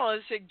channel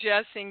is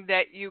suggesting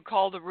that you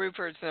call the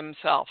roofers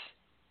themselves.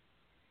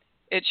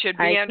 It should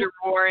be under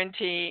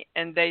warranty,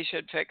 and they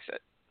should fix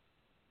it.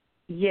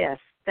 Yes,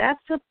 that's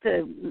what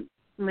the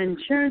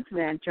insurance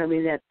man told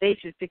me, that they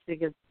should fix it,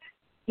 because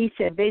he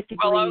said basically...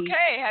 Well,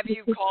 okay. Have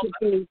you called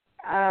them?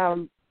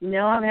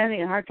 No, I'm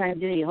having a hard time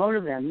getting a hold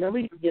of them.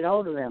 Nobody can get a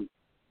hold of them.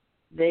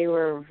 They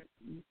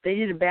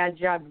did a bad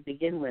job to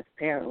begin with,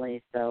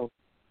 apparently. So,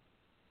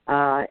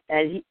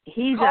 and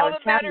he's out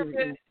of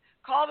town.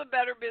 Call the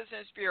Better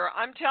Business Bureau.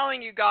 I'm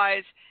telling you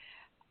guys,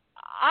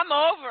 I'm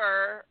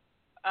over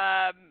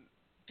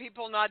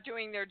people not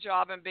doing their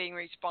job and being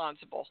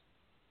responsible.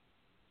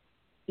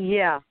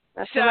 Yeah.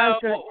 That's so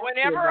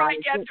whenever I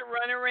get to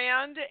run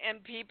around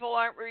and people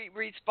aren't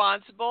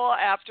responsible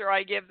after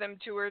I give them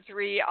 2 or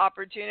 3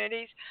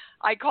 opportunities,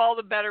 I call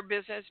the Better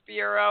Business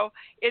Bureau.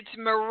 It's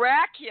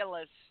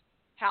miraculous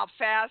how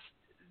fast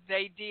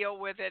they deal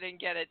with it and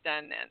get it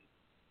done then.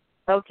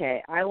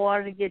 Okay, I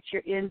wanted to get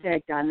your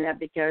intake on that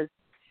because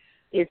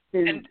it's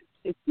been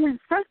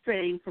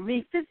frustrating for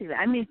me physically.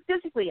 I mean,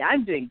 physically,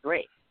 I'm doing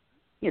great,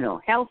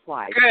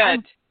 health-wise. Good.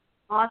 I'm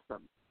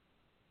awesome.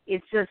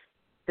 It's just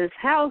this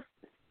house,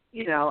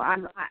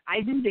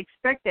 I didn't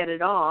expect that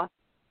at all.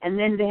 And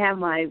then to have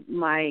my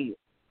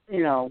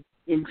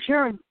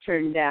insurance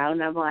turned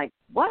down, I'm like,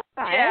 what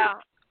the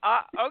heck?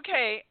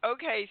 Okay,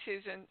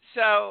 Susan.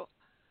 So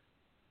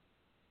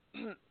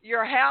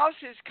your house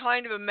is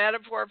kind of a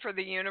metaphor for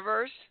the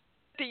universe.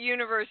 The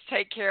universe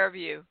take care of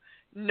you.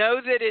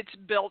 Know that it's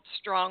built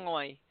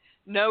strongly.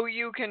 Know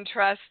you can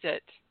trust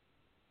it.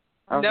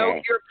 Okay.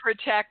 Know you're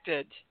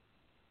protected.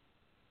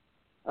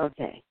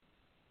 Okay.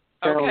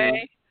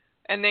 Okay?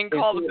 And then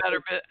call the Better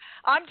Business.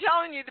 I'm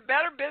telling you, the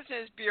Better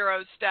Business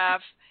Bureau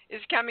staff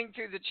is coming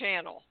through the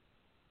channel.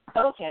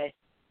 Okay.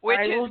 Which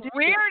is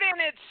weird in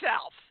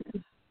itself.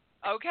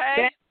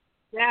 Okay?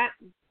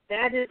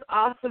 That is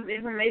awesome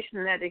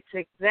information. That is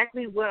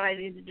exactly what I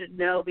needed to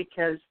know,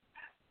 because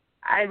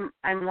I'm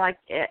like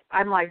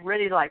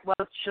ready, like,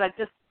 well, should I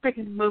just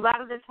freaking move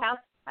out of this house,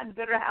 find a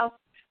better house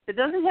that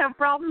doesn't have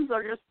problems,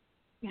 or just,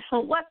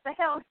 what the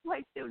hell do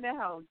I do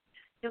now?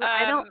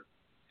 I don't.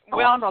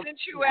 Well,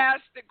 since you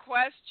asked the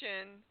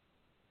question,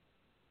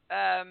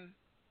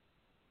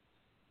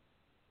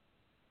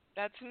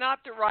 That's not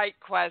the right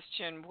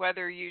question,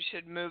 whether you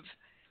should move.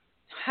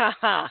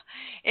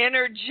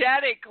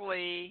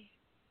 Energetically,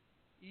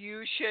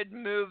 you should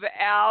move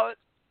out,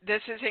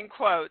 this is in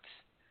quotes,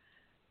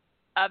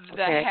 of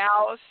the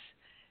house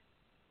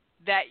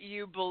that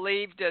you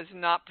believe does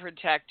not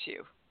protect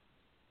you,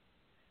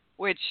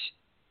 which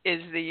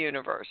is the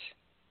universe.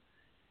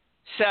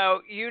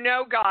 So,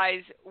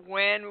 guys,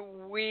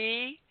 when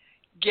we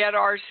get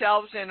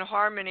ourselves in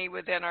harmony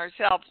within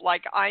ourselves,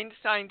 like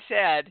Einstein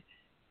said,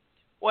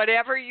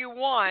 whatever you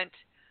want,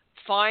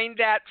 find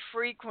that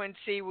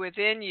frequency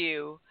within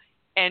you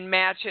and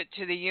match it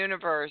to the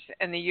universe,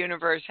 and the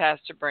universe has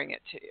to bring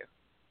it to you.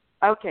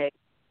 Okay,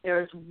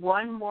 there's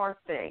one more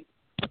thing.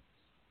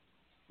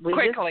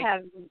 Quickly.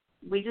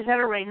 We just had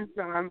a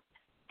rainstorm,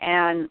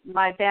 and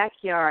my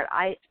backyard,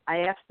 I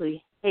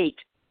absolutely hate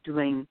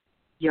doing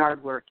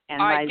yard work.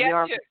 And all right,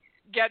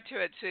 get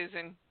to it,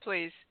 Susan,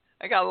 please.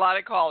 I got a lot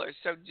of callers,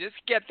 so just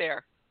get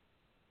there.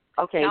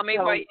 Okay. Tell me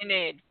what you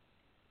need.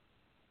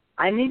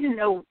 I need to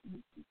know,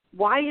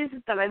 why is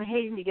it that I'm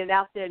hating to get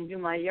out there and do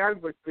my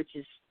yard work, which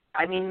is,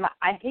 I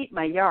hate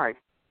my yard.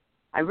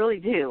 I really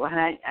do.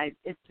 And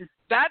it's just.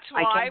 That's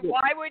why.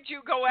 Why would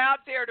you go out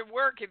there to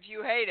work if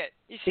you hate it?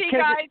 You see,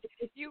 guys,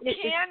 you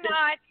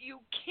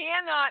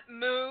cannot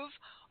move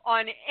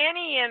on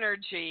any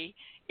energy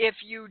if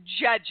you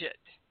judge it.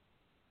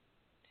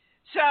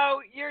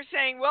 So you're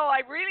saying, well,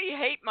 I really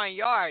hate my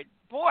yard.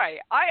 Boy,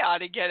 I ought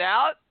to get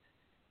out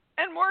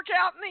and work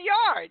out in the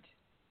yard.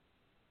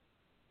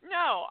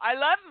 No, I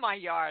love my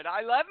yard.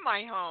 I love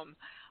my home.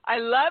 I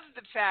love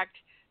the fact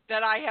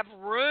that I have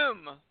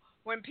room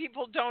when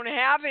people don't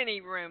have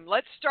any room.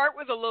 Let's start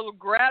with a little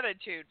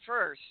gratitude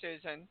first,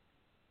 Susan.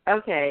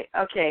 Okay.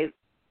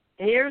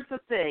 Here's the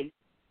thing: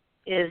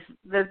 is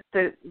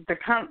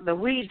the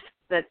weeds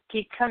that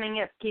keep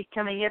coming up,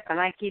 and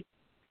I keep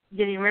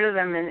getting rid of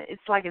them, and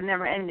it's like a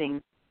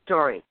never-ending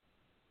story.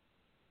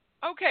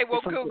 Okay,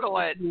 well, Google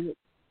it.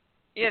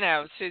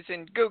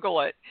 Susan,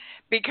 Google it,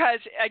 because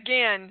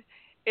again,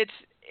 it's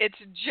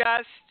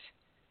just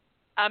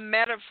a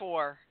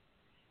metaphor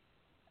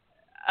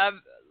of,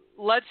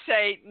 let's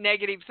say,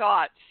 negative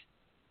thoughts.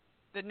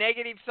 The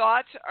negative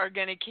thoughts are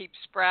going to keep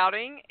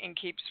sprouting,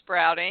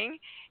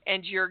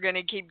 and you're going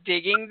to keep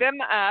digging them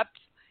up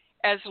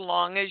as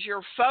long as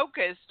you're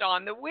focused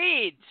on the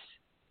weeds.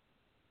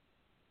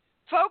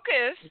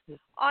 Focus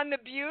on the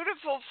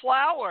beautiful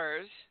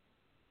flowers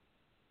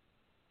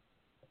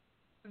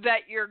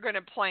that you're going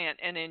to plant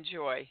and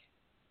enjoy.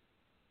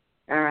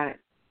 All right.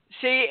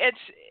 See,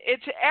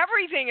 it's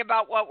everything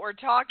about what we're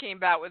talking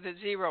about with a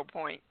 0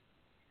 point.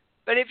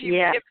 But if you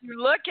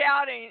look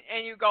out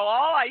and you go,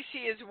 all I see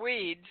is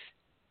weeds,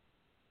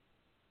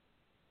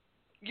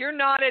 you're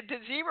not at the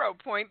 0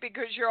 point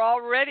because you're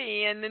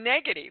already in the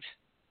negative.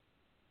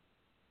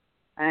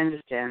 I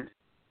understand.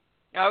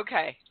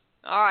 Okay.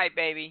 All right,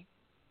 baby.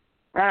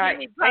 All right.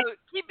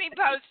 Keep me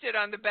posted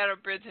on the Better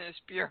Business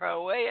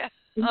Bureau, will you?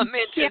 I'm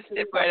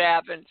interested what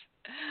happens.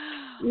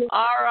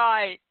 All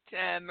right.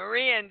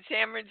 Maria in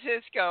San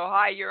Francisco.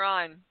 Hi, you're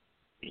on.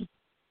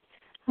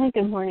 Hi,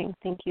 good morning.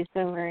 Thank you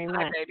so very much.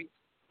 Hi, baby.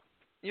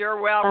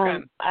 You're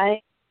welcome.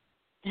 I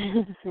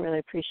really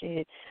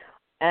appreciate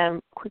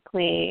it.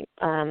 Quickly,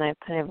 I have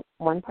kind of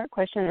one-part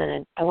question,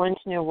 and I wanted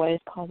to know what is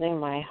causing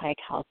my high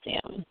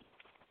calcium.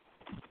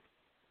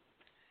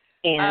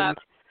 And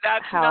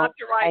that's not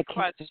the right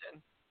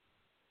question.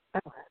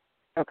 Oh,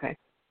 okay.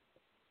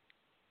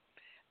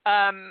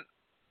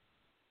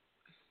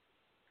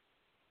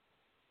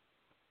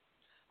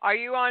 Are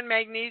you on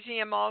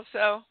magnesium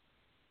also?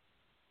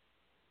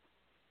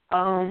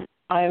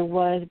 I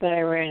was, but I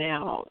ran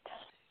out.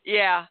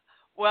 Yeah.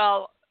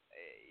 Well,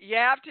 you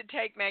have to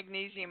take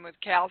magnesium with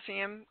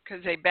calcium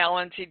because they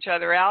balance each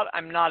other out.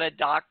 I'm not a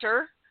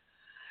doctor.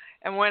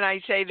 And when I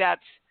say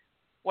that's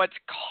what's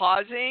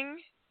causing,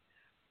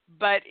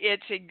 but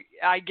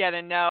I get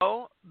a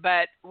no.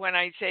 But when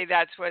I say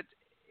that's what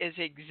is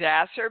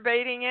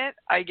exacerbating it,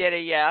 I get a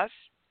yes.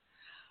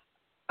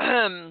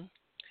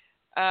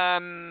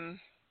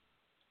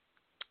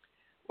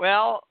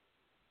 Well,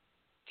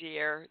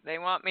 dear, they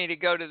want me to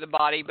go to the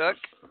body book.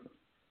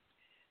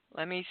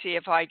 Let me see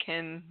if I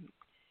can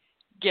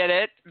get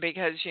it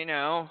because,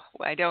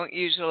 I don't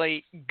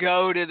usually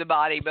go to the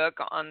body book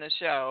on the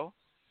show.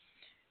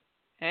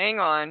 Hang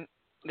on.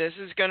 This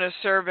is going to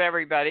serve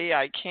everybody.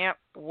 I can't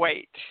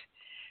wait.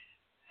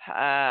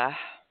 I'm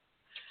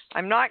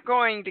not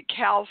going to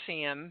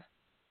calcium.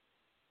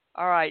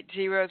 All right,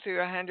 0 through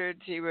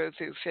 100, 0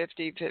 through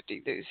 50,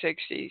 50 through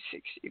 60,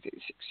 60 through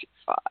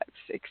 65,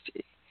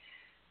 60,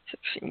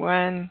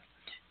 61.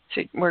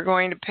 We're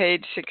going to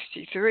page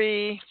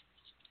 63.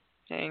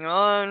 Hang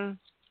on.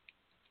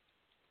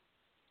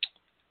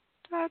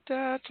 Da,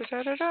 da, da,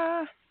 da, da,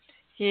 da.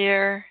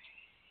 Here.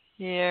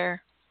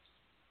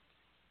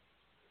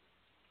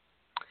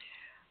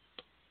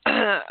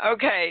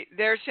 Okay,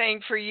 they're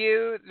saying for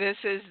you, this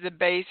is the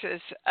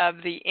basis of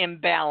the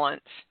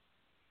imbalance.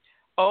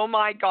 Oh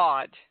my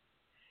God.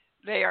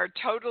 They are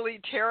totally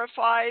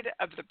terrified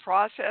of the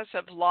process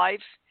of life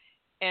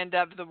and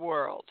of the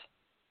world.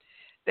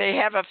 They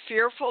have a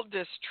fearful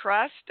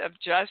distrust of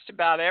just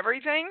about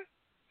everything,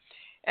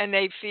 and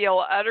they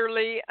feel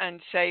utterly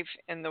unsafe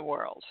in the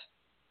world.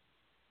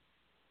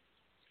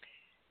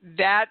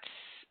 That's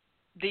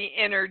the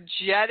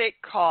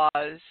energetic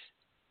cause.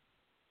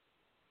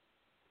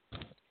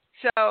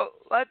 So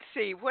let's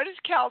see. What does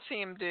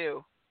calcium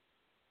do,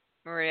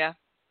 Maria?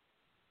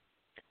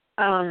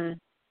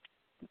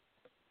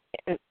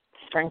 It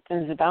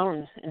strengthens the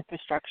bones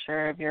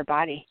infrastructure of your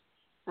body.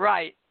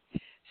 Right.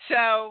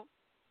 So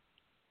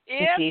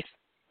if you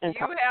and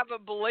have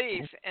a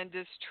belief and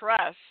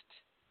distrust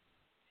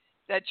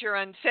that you're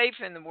unsafe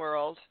in the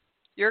world,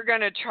 you're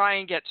going to try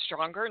and get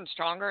stronger and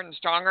stronger and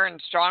stronger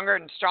and stronger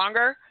and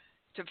stronger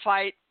to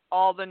fight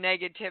all the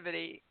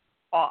negativity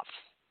off.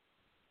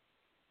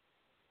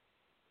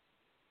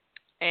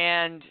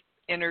 And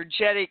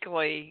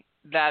energetically,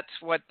 that's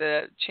what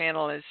the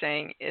channel is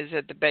saying is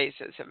at the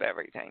basis of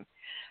everything.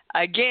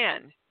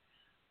 Again,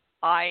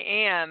 I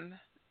am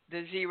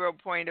the 0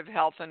 point of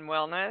health and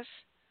wellness.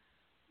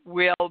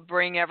 Will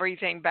bring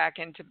everything back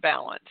into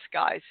balance,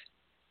 guys.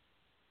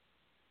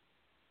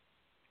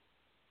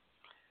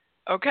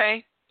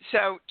 Okay,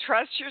 so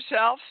trust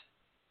yourself.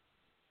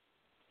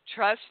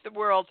 Trust the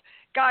world.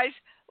 Guys,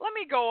 let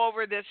me go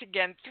over this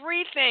again.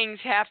 3 things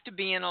have to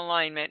be in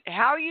alignment.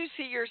 How you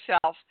see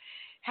yourself,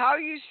 how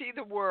you see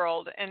the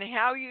world, and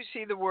how you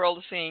see the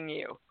world seeing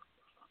you.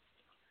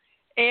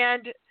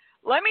 And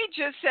let me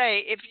just say,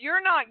 if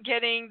you're not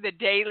getting the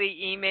daily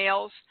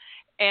emails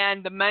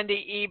and the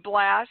Monday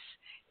e-blasts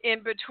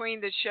in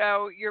between the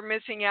show, you're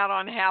missing out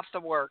on half the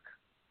work.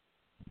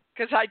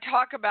 Because I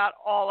talk about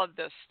all of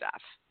this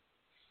stuff.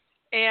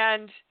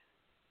 And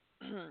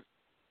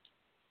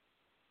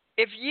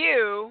if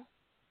you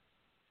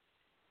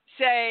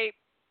say,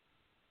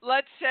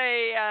 let's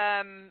say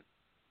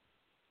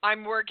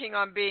I'm working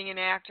on being an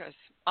actress.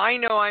 I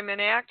know I'm an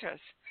actress.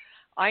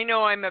 I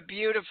know I'm a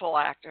beautiful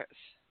actress.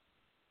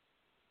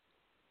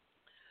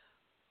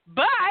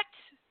 But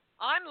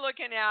I'm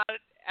looking out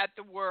at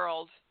the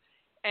world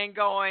and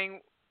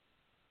going,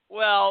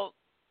 well,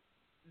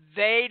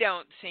 they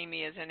don't see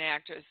me as an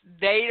actress.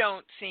 They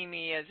don't see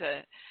me as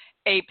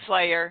a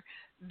player.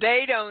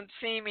 They don't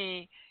see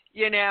me,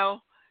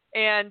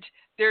 and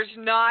there's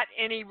not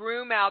any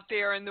room out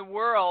there in the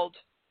world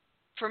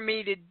for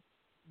me to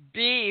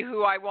be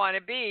who I want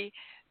to be.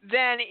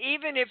 Then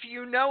even if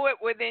you know it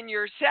within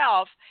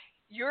yourself,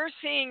 you're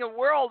seeing a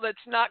world that's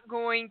not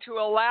going to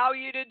allow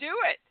you to do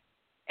it.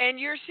 And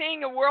you're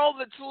seeing a world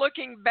that's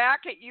looking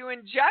back at you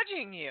and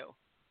judging you.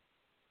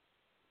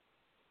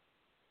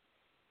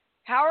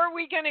 How are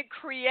we going to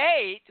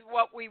create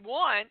what we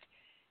want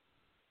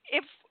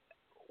if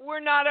we're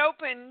not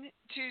open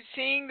to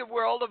seeing the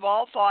world of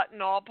all thought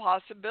and all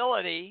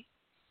possibility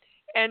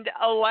and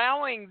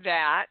allowing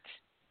that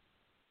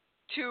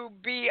to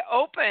be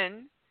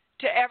open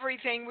to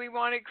everything we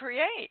want to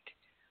create?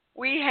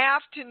 We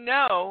have to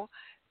know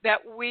that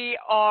we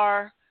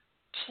are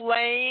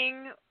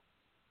playing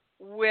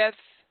with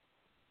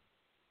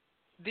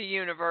the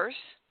universe,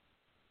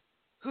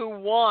 who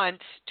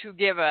wants to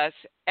give us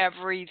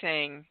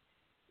everything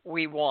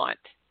we want.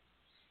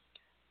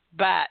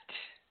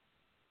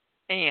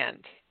 And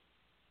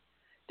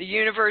the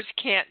universe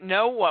can't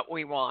know what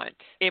we want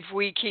if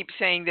we keep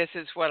saying this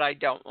is what I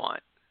don't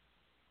want.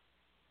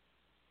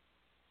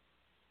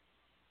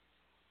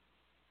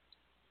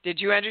 Did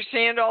you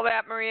understand all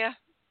that, Maria?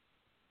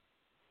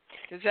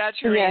 Because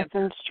that's your answer.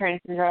 Yes, I'm just trying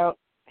to figure out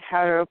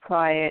how to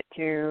apply it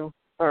to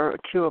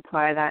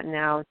apply that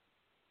now,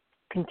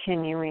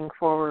 continuing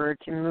forward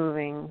to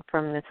moving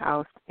from this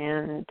house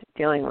and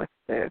dealing with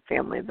the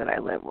family that I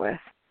live with.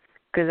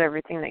 Because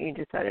everything that you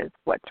just said is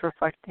what's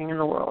reflecting in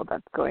the world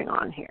that's going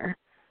on here.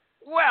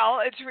 Well,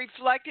 it's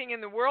reflecting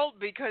in the world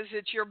because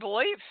it's your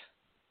belief.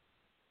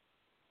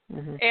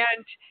 Mm-hmm.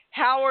 And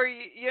how are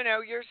you,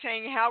 you're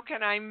saying, how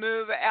can I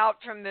move out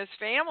from this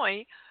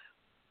family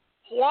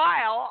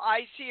while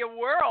I see a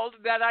world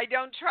that I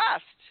don't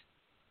trust?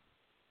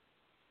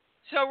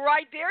 So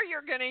right there,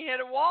 you're going to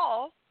hit a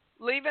wall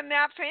leaving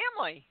that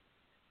family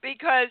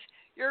because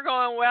you're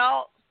going,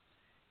 well,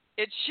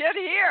 it's shit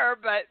here,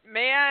 but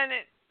man,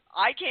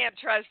 I can't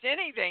trust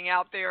anything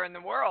out there in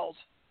the world.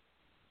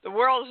 The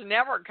world's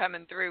never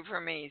coming through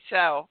for me.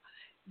 So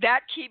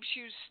that keeps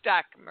you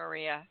stuck,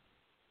 Maria.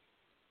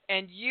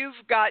 And you've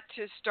got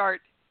to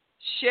start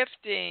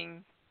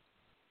shifting.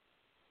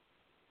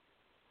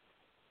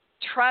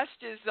 Trust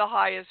is the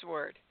highest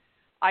word.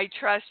 I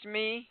trust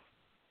me.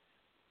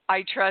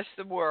 I trust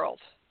the world.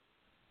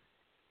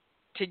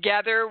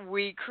 Together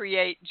we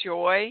create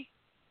joy,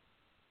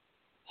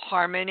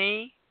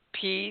 harmony,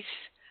 peace,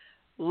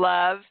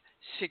 love,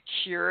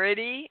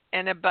 security,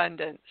 and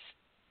abundance.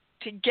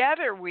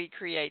 Together we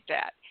create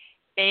that.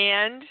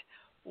 And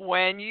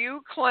when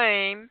you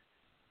claim,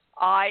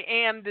 I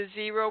am the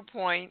 0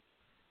 point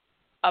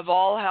of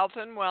all health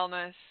and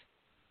wellness,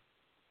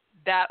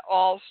 that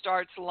all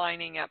starts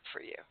lining up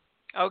for you.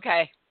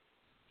 Okay.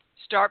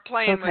 Start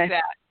playing with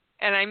that.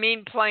 And I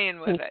mean playing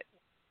with it.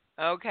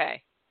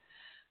 Okay.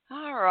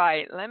 All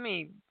right. Let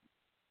me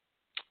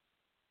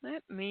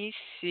Let me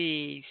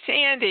see.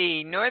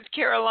 Sandy, North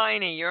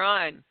Carolina, you're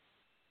on.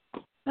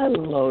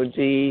 Hello,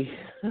 Dee.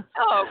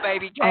 Hello,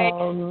 baby cake.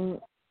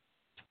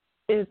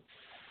 It's,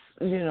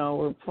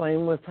 we're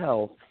playing with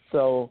health.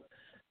 So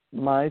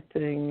my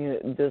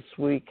thing this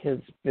week has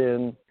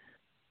been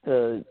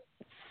the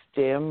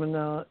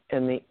stamina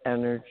and the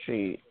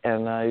energy.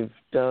 And I've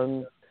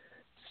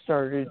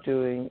started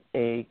doing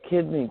a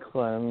kidney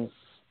cleanse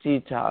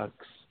detox.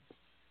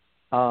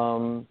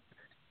 And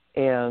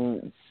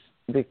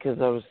because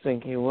I was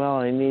thinking, well,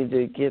 I need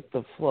to get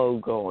the flow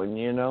going,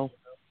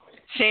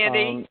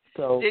 Sandy,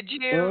 did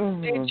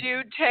mm-hmm.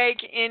 you take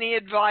any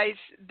advice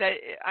that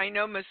I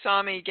know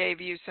Masami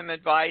gave you some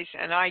advice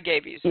and I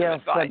gave you some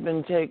advice? Yes,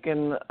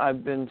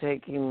 I've been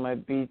taking my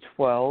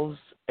B12s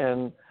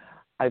and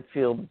I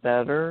feel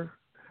better.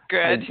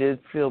 Good. I did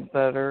feel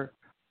better.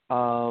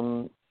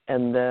 And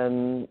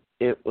then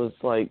it was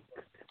like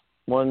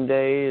one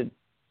day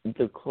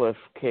the cliff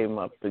came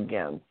up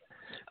again.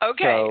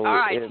 Okay, so all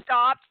right,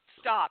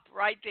 stop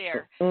right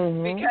there.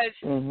 Mm-hmm, because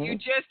mm-hmm. you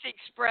just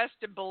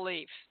expressed a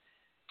belief.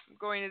 I'm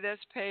going to this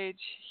page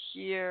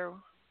here.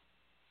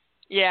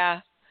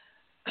 Yeah.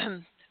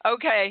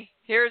 Okay,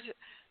 here's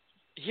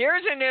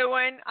a new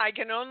one. I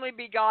can only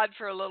be God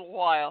for a little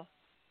while.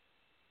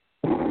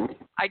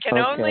 I can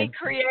only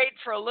create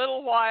for a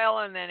little while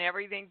and then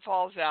everything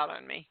falls out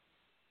on me.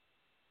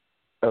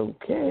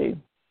 Okay.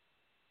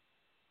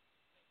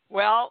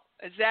 Well,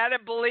 is that a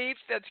belief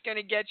that's going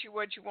to get you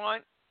what you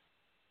want?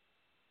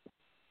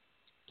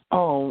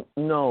 Oh,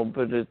 no,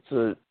 but it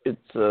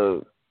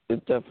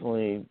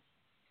definitely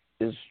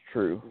is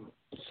true.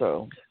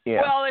 So,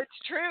 yeah. Well, it's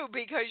true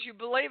because you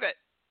believe it.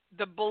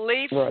 The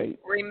belief, right.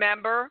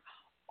 Remember,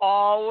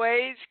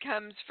 always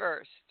comes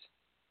first.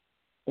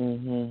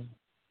 Mhm.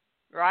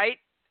 Right?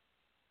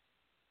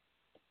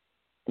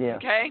 Yeah.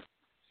 Okay.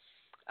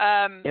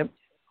 Yep.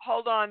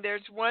 Hold on.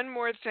 There's one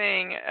more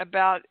thing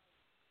about.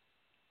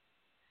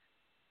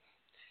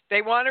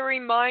 They want to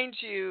remind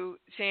you,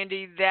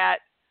 Sandy, that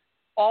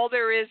all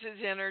there is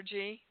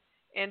energy,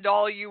 and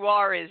all you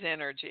are is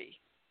energy.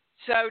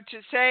 So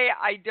to say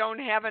I don't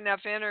have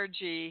enough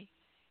energy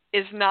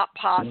is not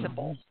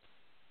possible.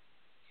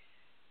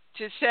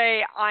 Mm-hmm. To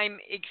say I'm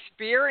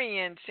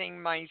experiencing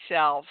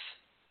myself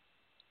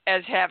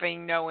as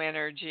having no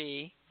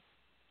energy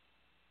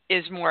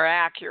is more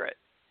accurate.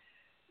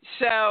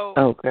 So,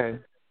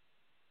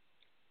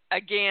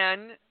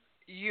 again,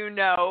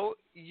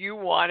 you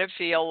want to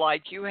feel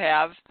like you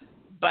have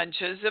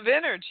bunches of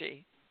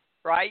energy,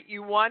 right?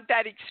 You want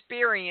that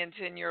experience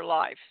in your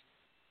life.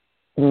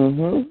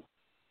 Mhm.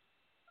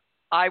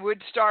 I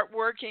would start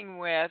working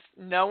with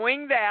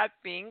knowing that,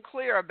 being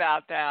clear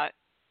about that.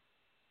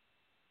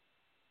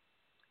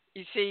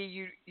 You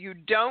see, you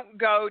don't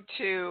go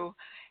to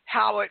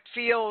how it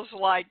feels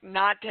like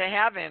not to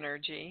have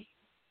energy.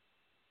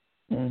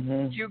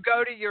 Mhm. You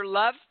go to your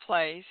love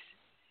place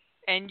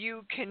and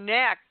you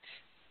connect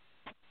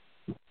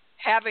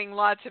having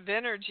lots of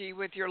energy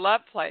with your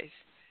love place,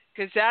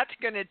 because that's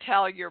going to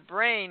tell your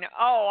brain,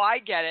 oh, I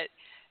get it.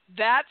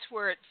 That's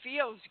where it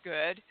feels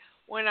good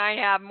when I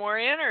have more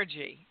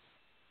energy.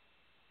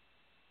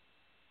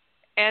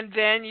 And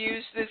then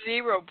use the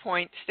 0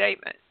 point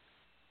statement.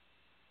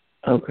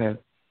 Okay.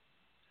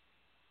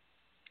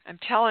 I'm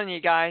telling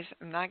you guys,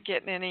 I'm not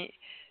getting any.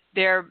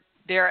 They're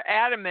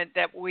adamant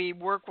that we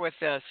work with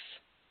this.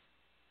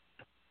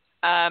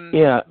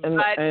 Yeah,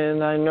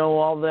 and I know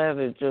all that.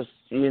 It just,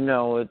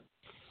 it's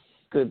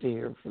good to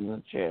hear from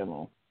the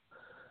channel.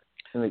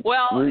 And it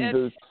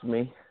reboots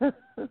me.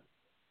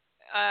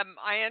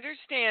 I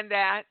understand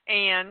that.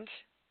 And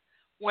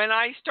when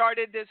I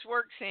started this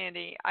work,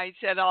 Sandy, I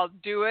said I'll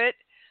do it,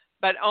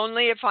 but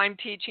only if I'm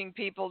teaching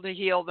people to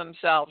heal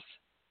themselves.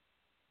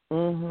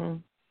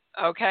 Mhm.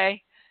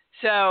 Okay?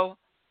 So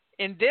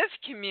in this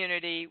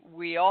community,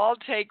 we all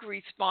take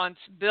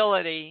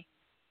responsibility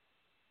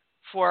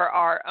for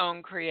our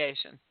own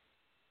creation.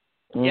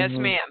 Mm-hmm. Yes,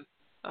 ma'am.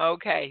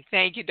 Okay.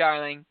 Thank you,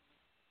 darling.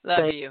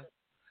 Love you.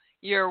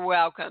 You're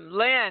welcome.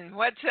 Lynn,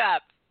 what's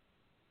up?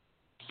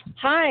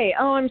 Hi.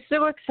 Oh, I'm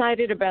so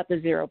excited about the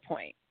 0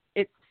 point.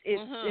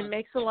 It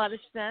makes a lot of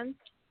sense.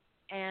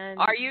 And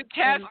are you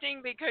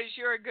testing? Because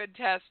you're a good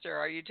tester.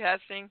 Are you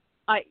testing?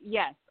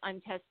 Yes,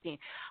 I'm testing.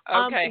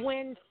 Okay.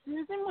 When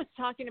Susan was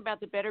talking about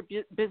the Better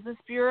Business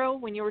Bureau,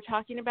 when you were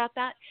talking about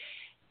that,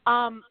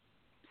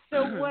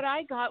 what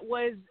I got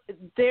was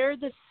they're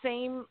the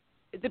same.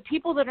 The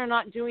people that are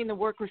not doing the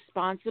work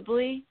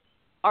responsibly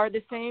are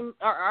the same.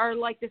 Are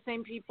like the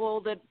same people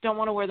that don't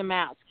want to wear the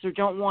masks or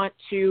don't want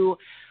to.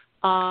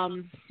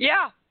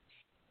 Yeah.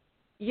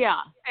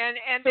 And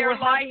so they're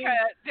like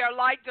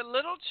the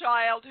little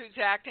child who's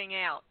acting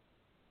out.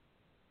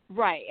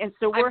 Right. And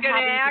so I'm going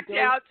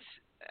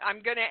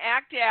to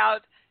act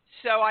out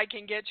so I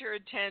can get your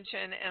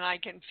attention and I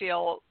can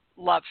feel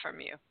love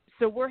from you.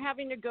 So we're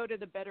having to go to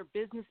the Better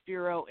Business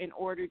Bureau in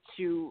order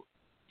to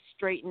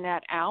straighten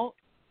that out.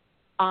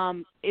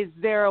 Is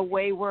there a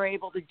way we're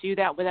able to do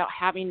that without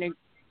having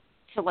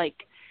to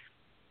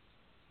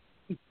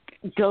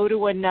go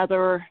to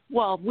another.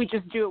 Well, we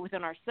just do it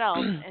within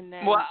ourselves, and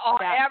then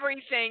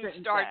everything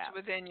starts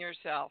within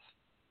yourself.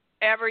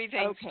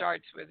 Everything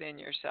starts within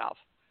yourself.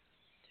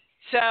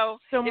 So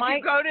if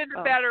you go to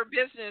the Better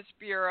Business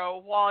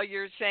Bureau while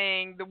you're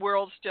saying the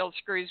world still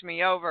screws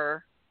me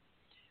over,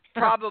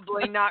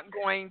 probably not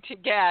going to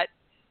get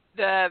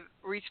the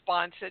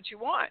response that you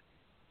want,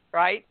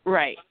 right?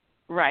 Right.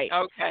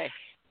 Okay.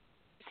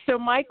 So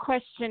my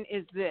question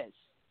is this.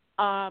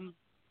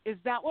 Is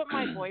that what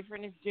my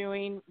boyfriend is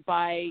doing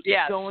by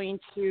going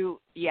to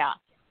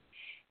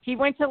 – He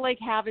went to Lake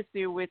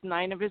Havasu with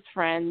 9 of his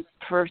friends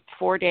for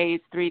 4 days,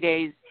 3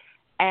 days,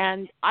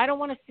 and I don't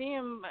want to see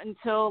him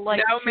until 2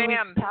 weeks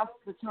past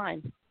the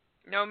time.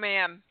 No,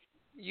 ma'am.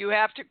 You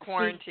have to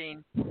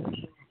quarantine.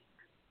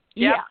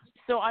 Yeah.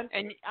 So I'm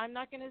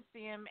not going to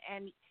see him,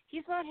 and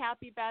he's not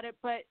happy about it,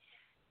 but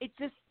it's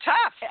just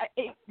tough.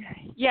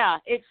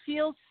 It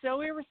feels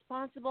so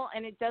irresponsible,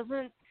 and it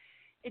doesn't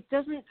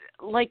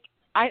like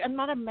I'm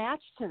not a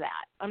match to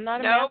that. I'm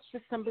not a match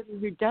to somebody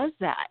who does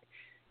that.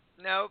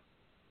 Nope.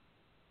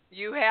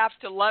 You have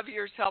to love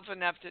yourself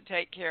enough to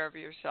take care of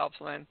yourself,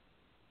 Lynn.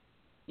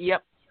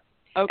 Yep.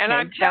 Okay. And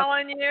I'm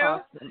telling you,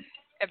 awesome.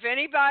 If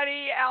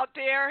anybody out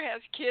there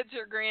has kids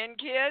or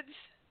grandkids,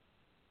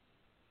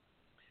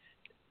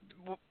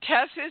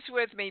 test this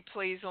with me,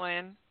 please,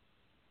 Lynn.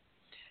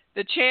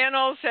 The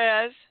channel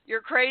says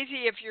you're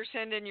crazy if you're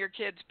sending your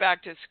kids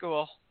back to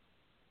school.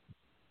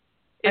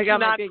 It's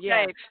not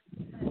safe.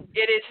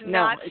 It is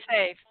not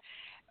safe.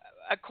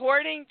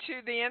 According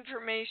to the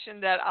information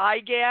that I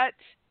get,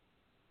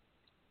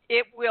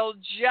 it will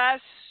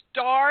just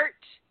start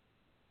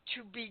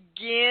to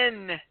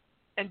begin,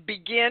 and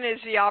begin is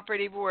the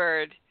operative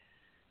word,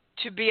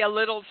 to be a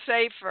little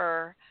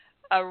safer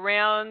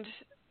around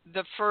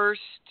the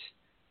first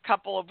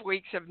couple of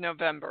weeks of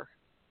November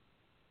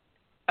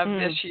of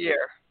this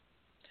year.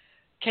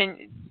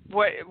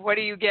 What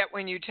do you get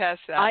when you test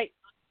that?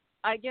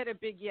 I get a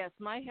big yes.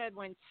 My head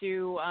went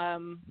to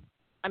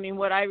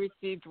what I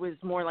received was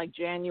more like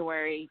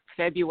January,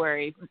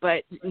 February,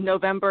 but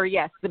November,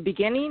 yes. The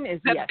beginning is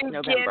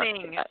November.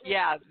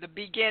 The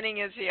beginning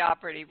is the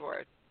operative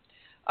word.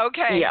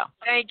 Okay. Yeah.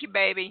 Thank you,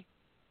 baby.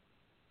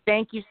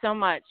 Thank you so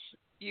much.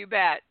 You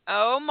bet.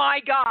 Oh, my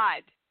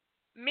God.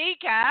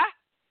 Mika,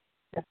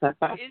 is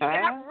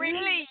that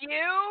really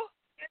you?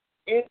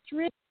 It's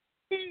really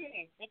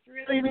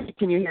me.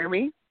 Can you hear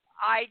me?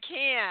 I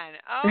can.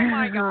 Oh,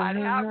 my God.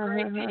 How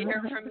great to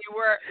hear from you.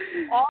 We're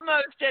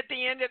almost at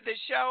the end of the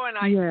show, and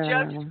I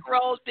just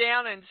scrolled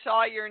down and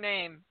saw your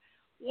name.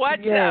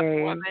 What's up,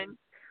 woman?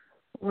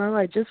 Well,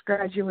 I just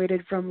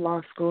graduated from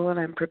law school, and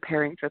I'm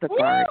preparing for the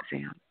bar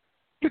exam.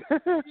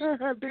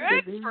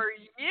 Good for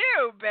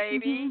you,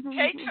 baby.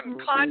 Take some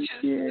consciousness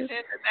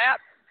into that.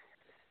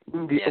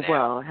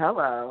 Well,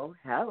 hello.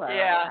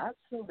 Yeah.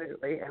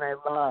 Absolutely. And I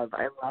love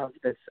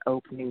this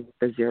opening,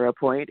 the 0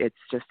 point. It's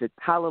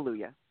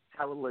hallelujah.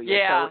 Hallelujah.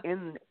 Yeah.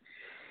 So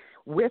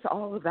with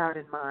all of that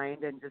in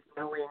mind, and just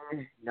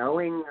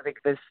knowing like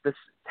this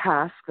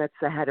task that's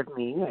ahead of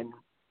me, and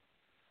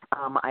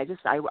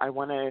I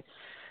want to.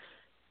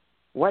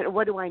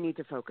 What do I need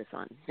to focus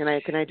on? Can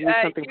I do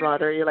something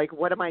broader? You're like,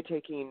 what am I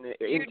taking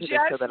into this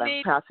so that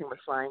I'm passing with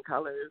flying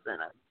colors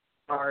and I'm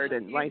barred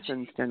and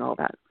licensed and all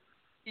that?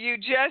 You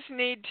just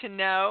need to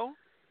know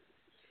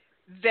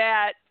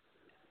that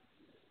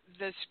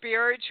the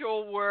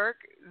spiritual work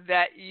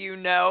that you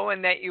know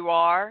and that you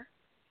are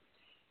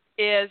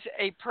is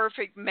a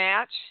perfect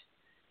match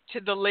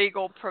to the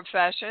legal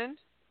profession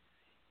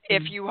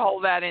if you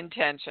hold that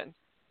intention.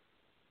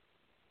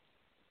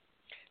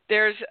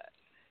 There's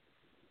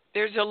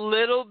a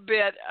little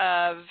bit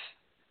of,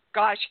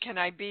 gosh, can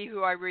I be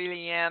who I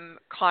really am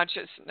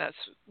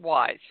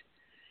consciousness-wise?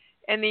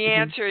 And the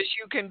answer is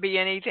you can be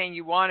anything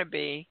you want to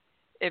be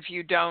if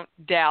you don't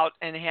doubt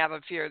and have a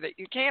fear that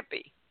you can't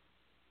be.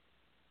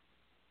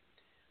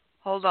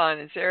 Hold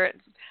on,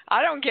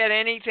 I don't get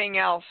anything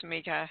else,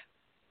 Mika.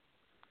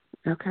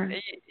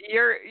 Okay.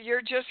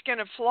 You're just going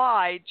to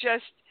fly.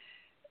 Just,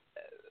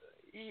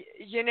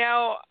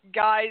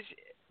 guys,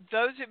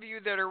 those of you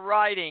that are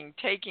writing,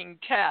 taking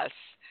tests,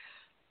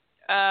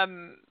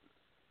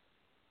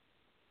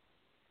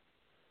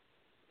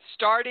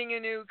 starting a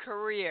new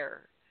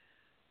career,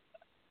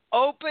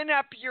 open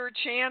up your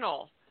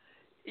channel.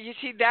 You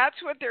see, that's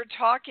what they're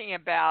talking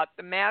about,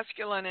 the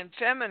masculine and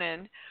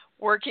feminine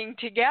working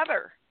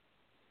together.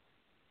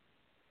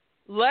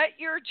 Let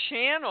your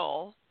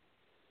channel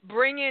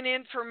bring in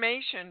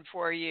information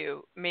for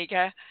you,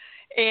 Mika.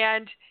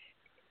 And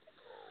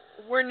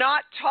we're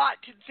not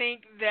taught to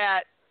think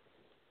that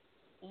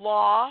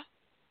law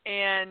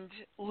and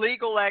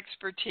legal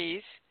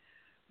expertise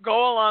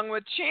go along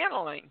with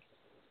channeling.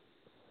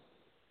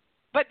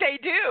 But they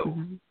do.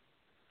 Mm-hmm.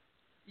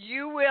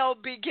 You will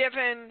be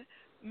given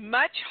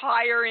much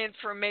higher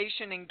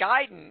information and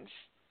guidance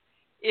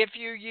if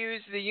you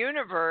use the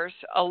universe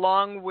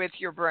along with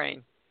your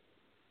brain.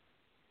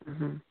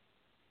 Mm-hmm.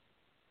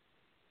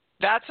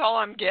 That's all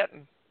I'm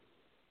getting.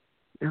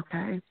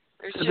 Okay.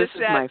 There's so this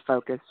is my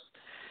focus.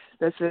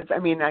 this is. I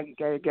mean, I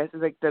guess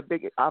like the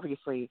big,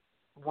 obviously,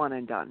 one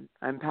and done.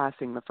 I'm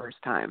passing the first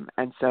time,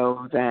 and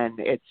so then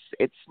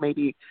it's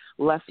maybe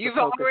less. You've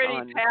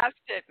already passed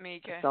it,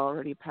 Mika. It's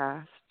already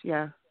passed.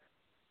 Yeah.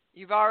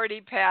 You've already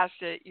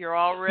passed it. You're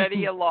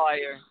already a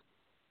lawyer.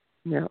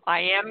 Yeah. I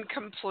am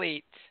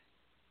complete.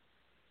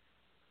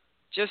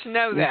 Just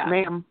know yes, that.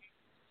 Ma'am.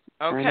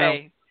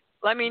 Okay.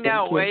 Let me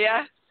know, will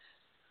ya?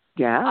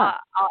 Yeah.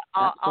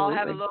 I'll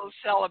have a little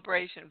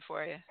celebration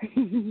for you.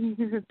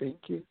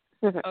 Thank you.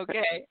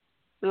 Okay.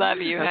 Love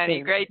you, honey.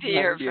 Okay. Great to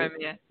hear from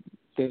you.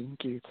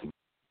 Thank you.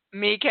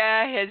 Mika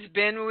has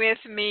been with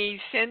me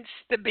since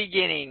the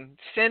beginning,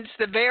 since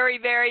the very,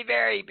 very,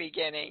 very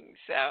beginning.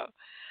 So,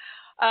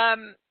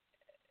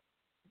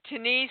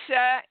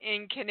 Tanisa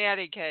in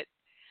Connecticut.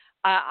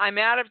 I'm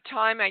out of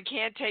time. I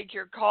can't take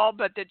your call,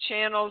 but the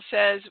channel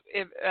says,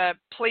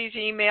 please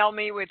email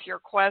me with your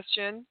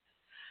question.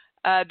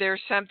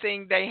 There's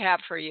something they have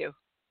for you.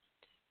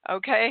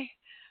 Okay?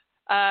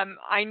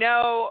 I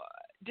know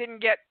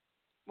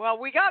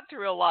we got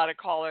through a lot of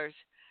callers,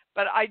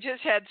 but I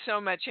just had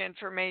so much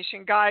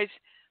information. Guys,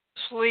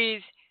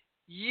 please,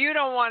 you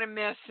don't want to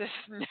miss this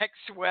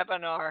next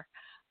webinar.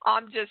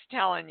 I'm just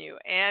telling you.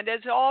 And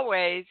as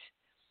always,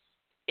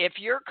 if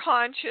your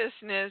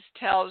consciousness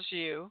tells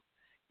you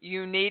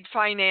you need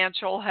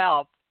financial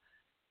help,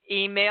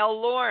 email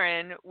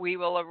Lauren. We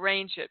will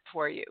arrange it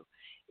for you.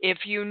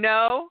 If you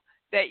know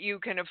that you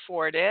can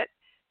afford it,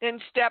 then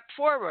step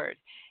forward.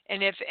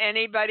 And if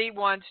anybody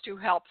wants to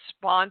help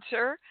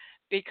sponsor,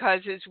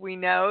 because as we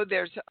know,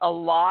 there's a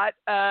lot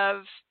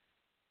of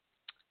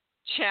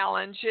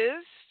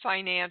challenges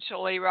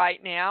financially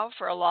right now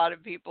for a lot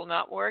of people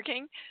not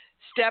working,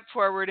 step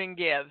forward and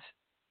give.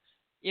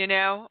 You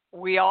know,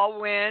 we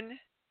all win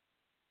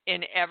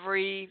in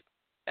every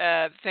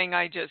thing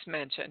I just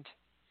mentioned.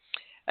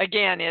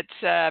 Again, it's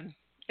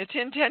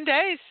in 10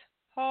 days.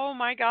 Oh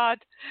my God.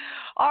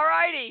 All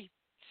righty.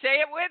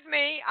 Say it with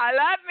me. I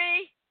love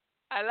me.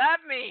 I love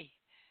me.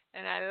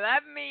 And I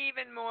love me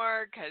even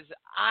more because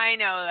I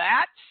know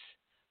that's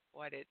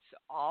what it's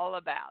all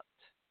about.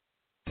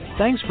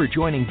 Thanks for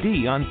joining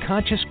Dee on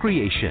Conscious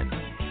Creation.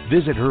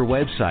 Visit her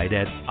website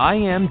at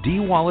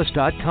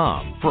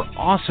imdwallace.com for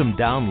awesome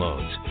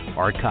downloads,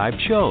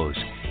 archived shows,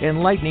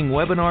 enlightening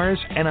webinars,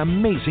 and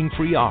amazing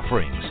free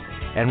offerings.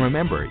 And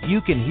remember, you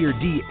can hear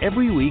Dee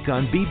every week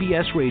on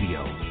BBS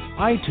Radio,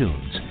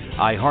 iTunes,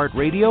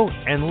 iHeartRadio,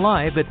 and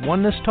live at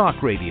Oneness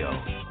Talk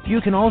Radio. You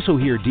can also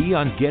hear Dee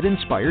on Get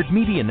Inspired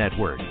Media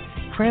Network,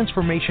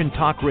 Transformation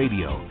Talk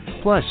Radio,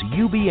 plus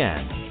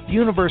UBN,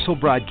 Universal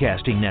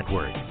Broadcasting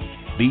Network.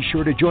 Be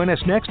sure to join us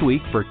next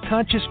week for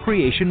Conscious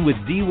Creation with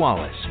Dee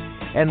Wallace.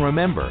 And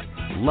remember,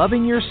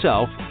 loving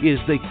yourself is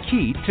the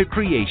key to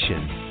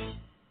creation.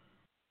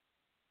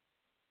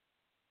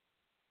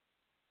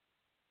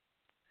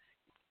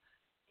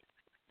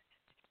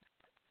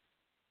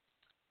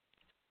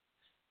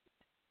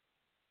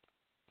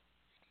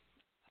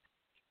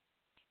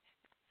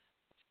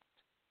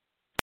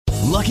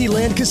 Lucky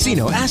Land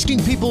Casino,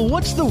 asking people,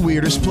 what's the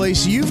weirdest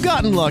place you've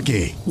gotten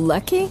lucky?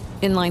 Lucky?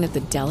 In line at the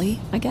deli,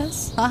 I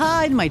guess?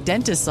 Aha, in my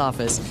dentist's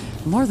office.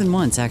 More than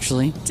once,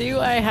 actually. Do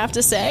I have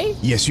to say?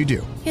 Yes, you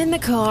do. In the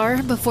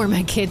car before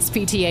my kids'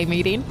 PTA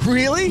meeting.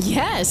 Really?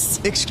 Yes.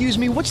 Excuse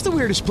me, what's the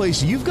weirdest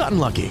place you've gotten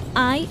lucky?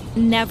 I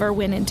never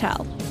win and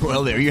tell.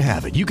 Well, there you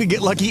have it. You can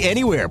get lucky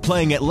anywhere,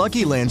 playing at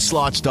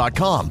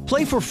LuckyLandSlots.com.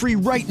 Play for free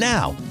right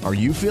now. Are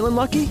you feeling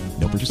lucky?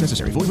 No purchase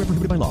necessary. Void where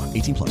prohibited by law.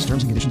 18+.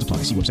 Terms and conditions apply.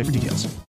 See website for details.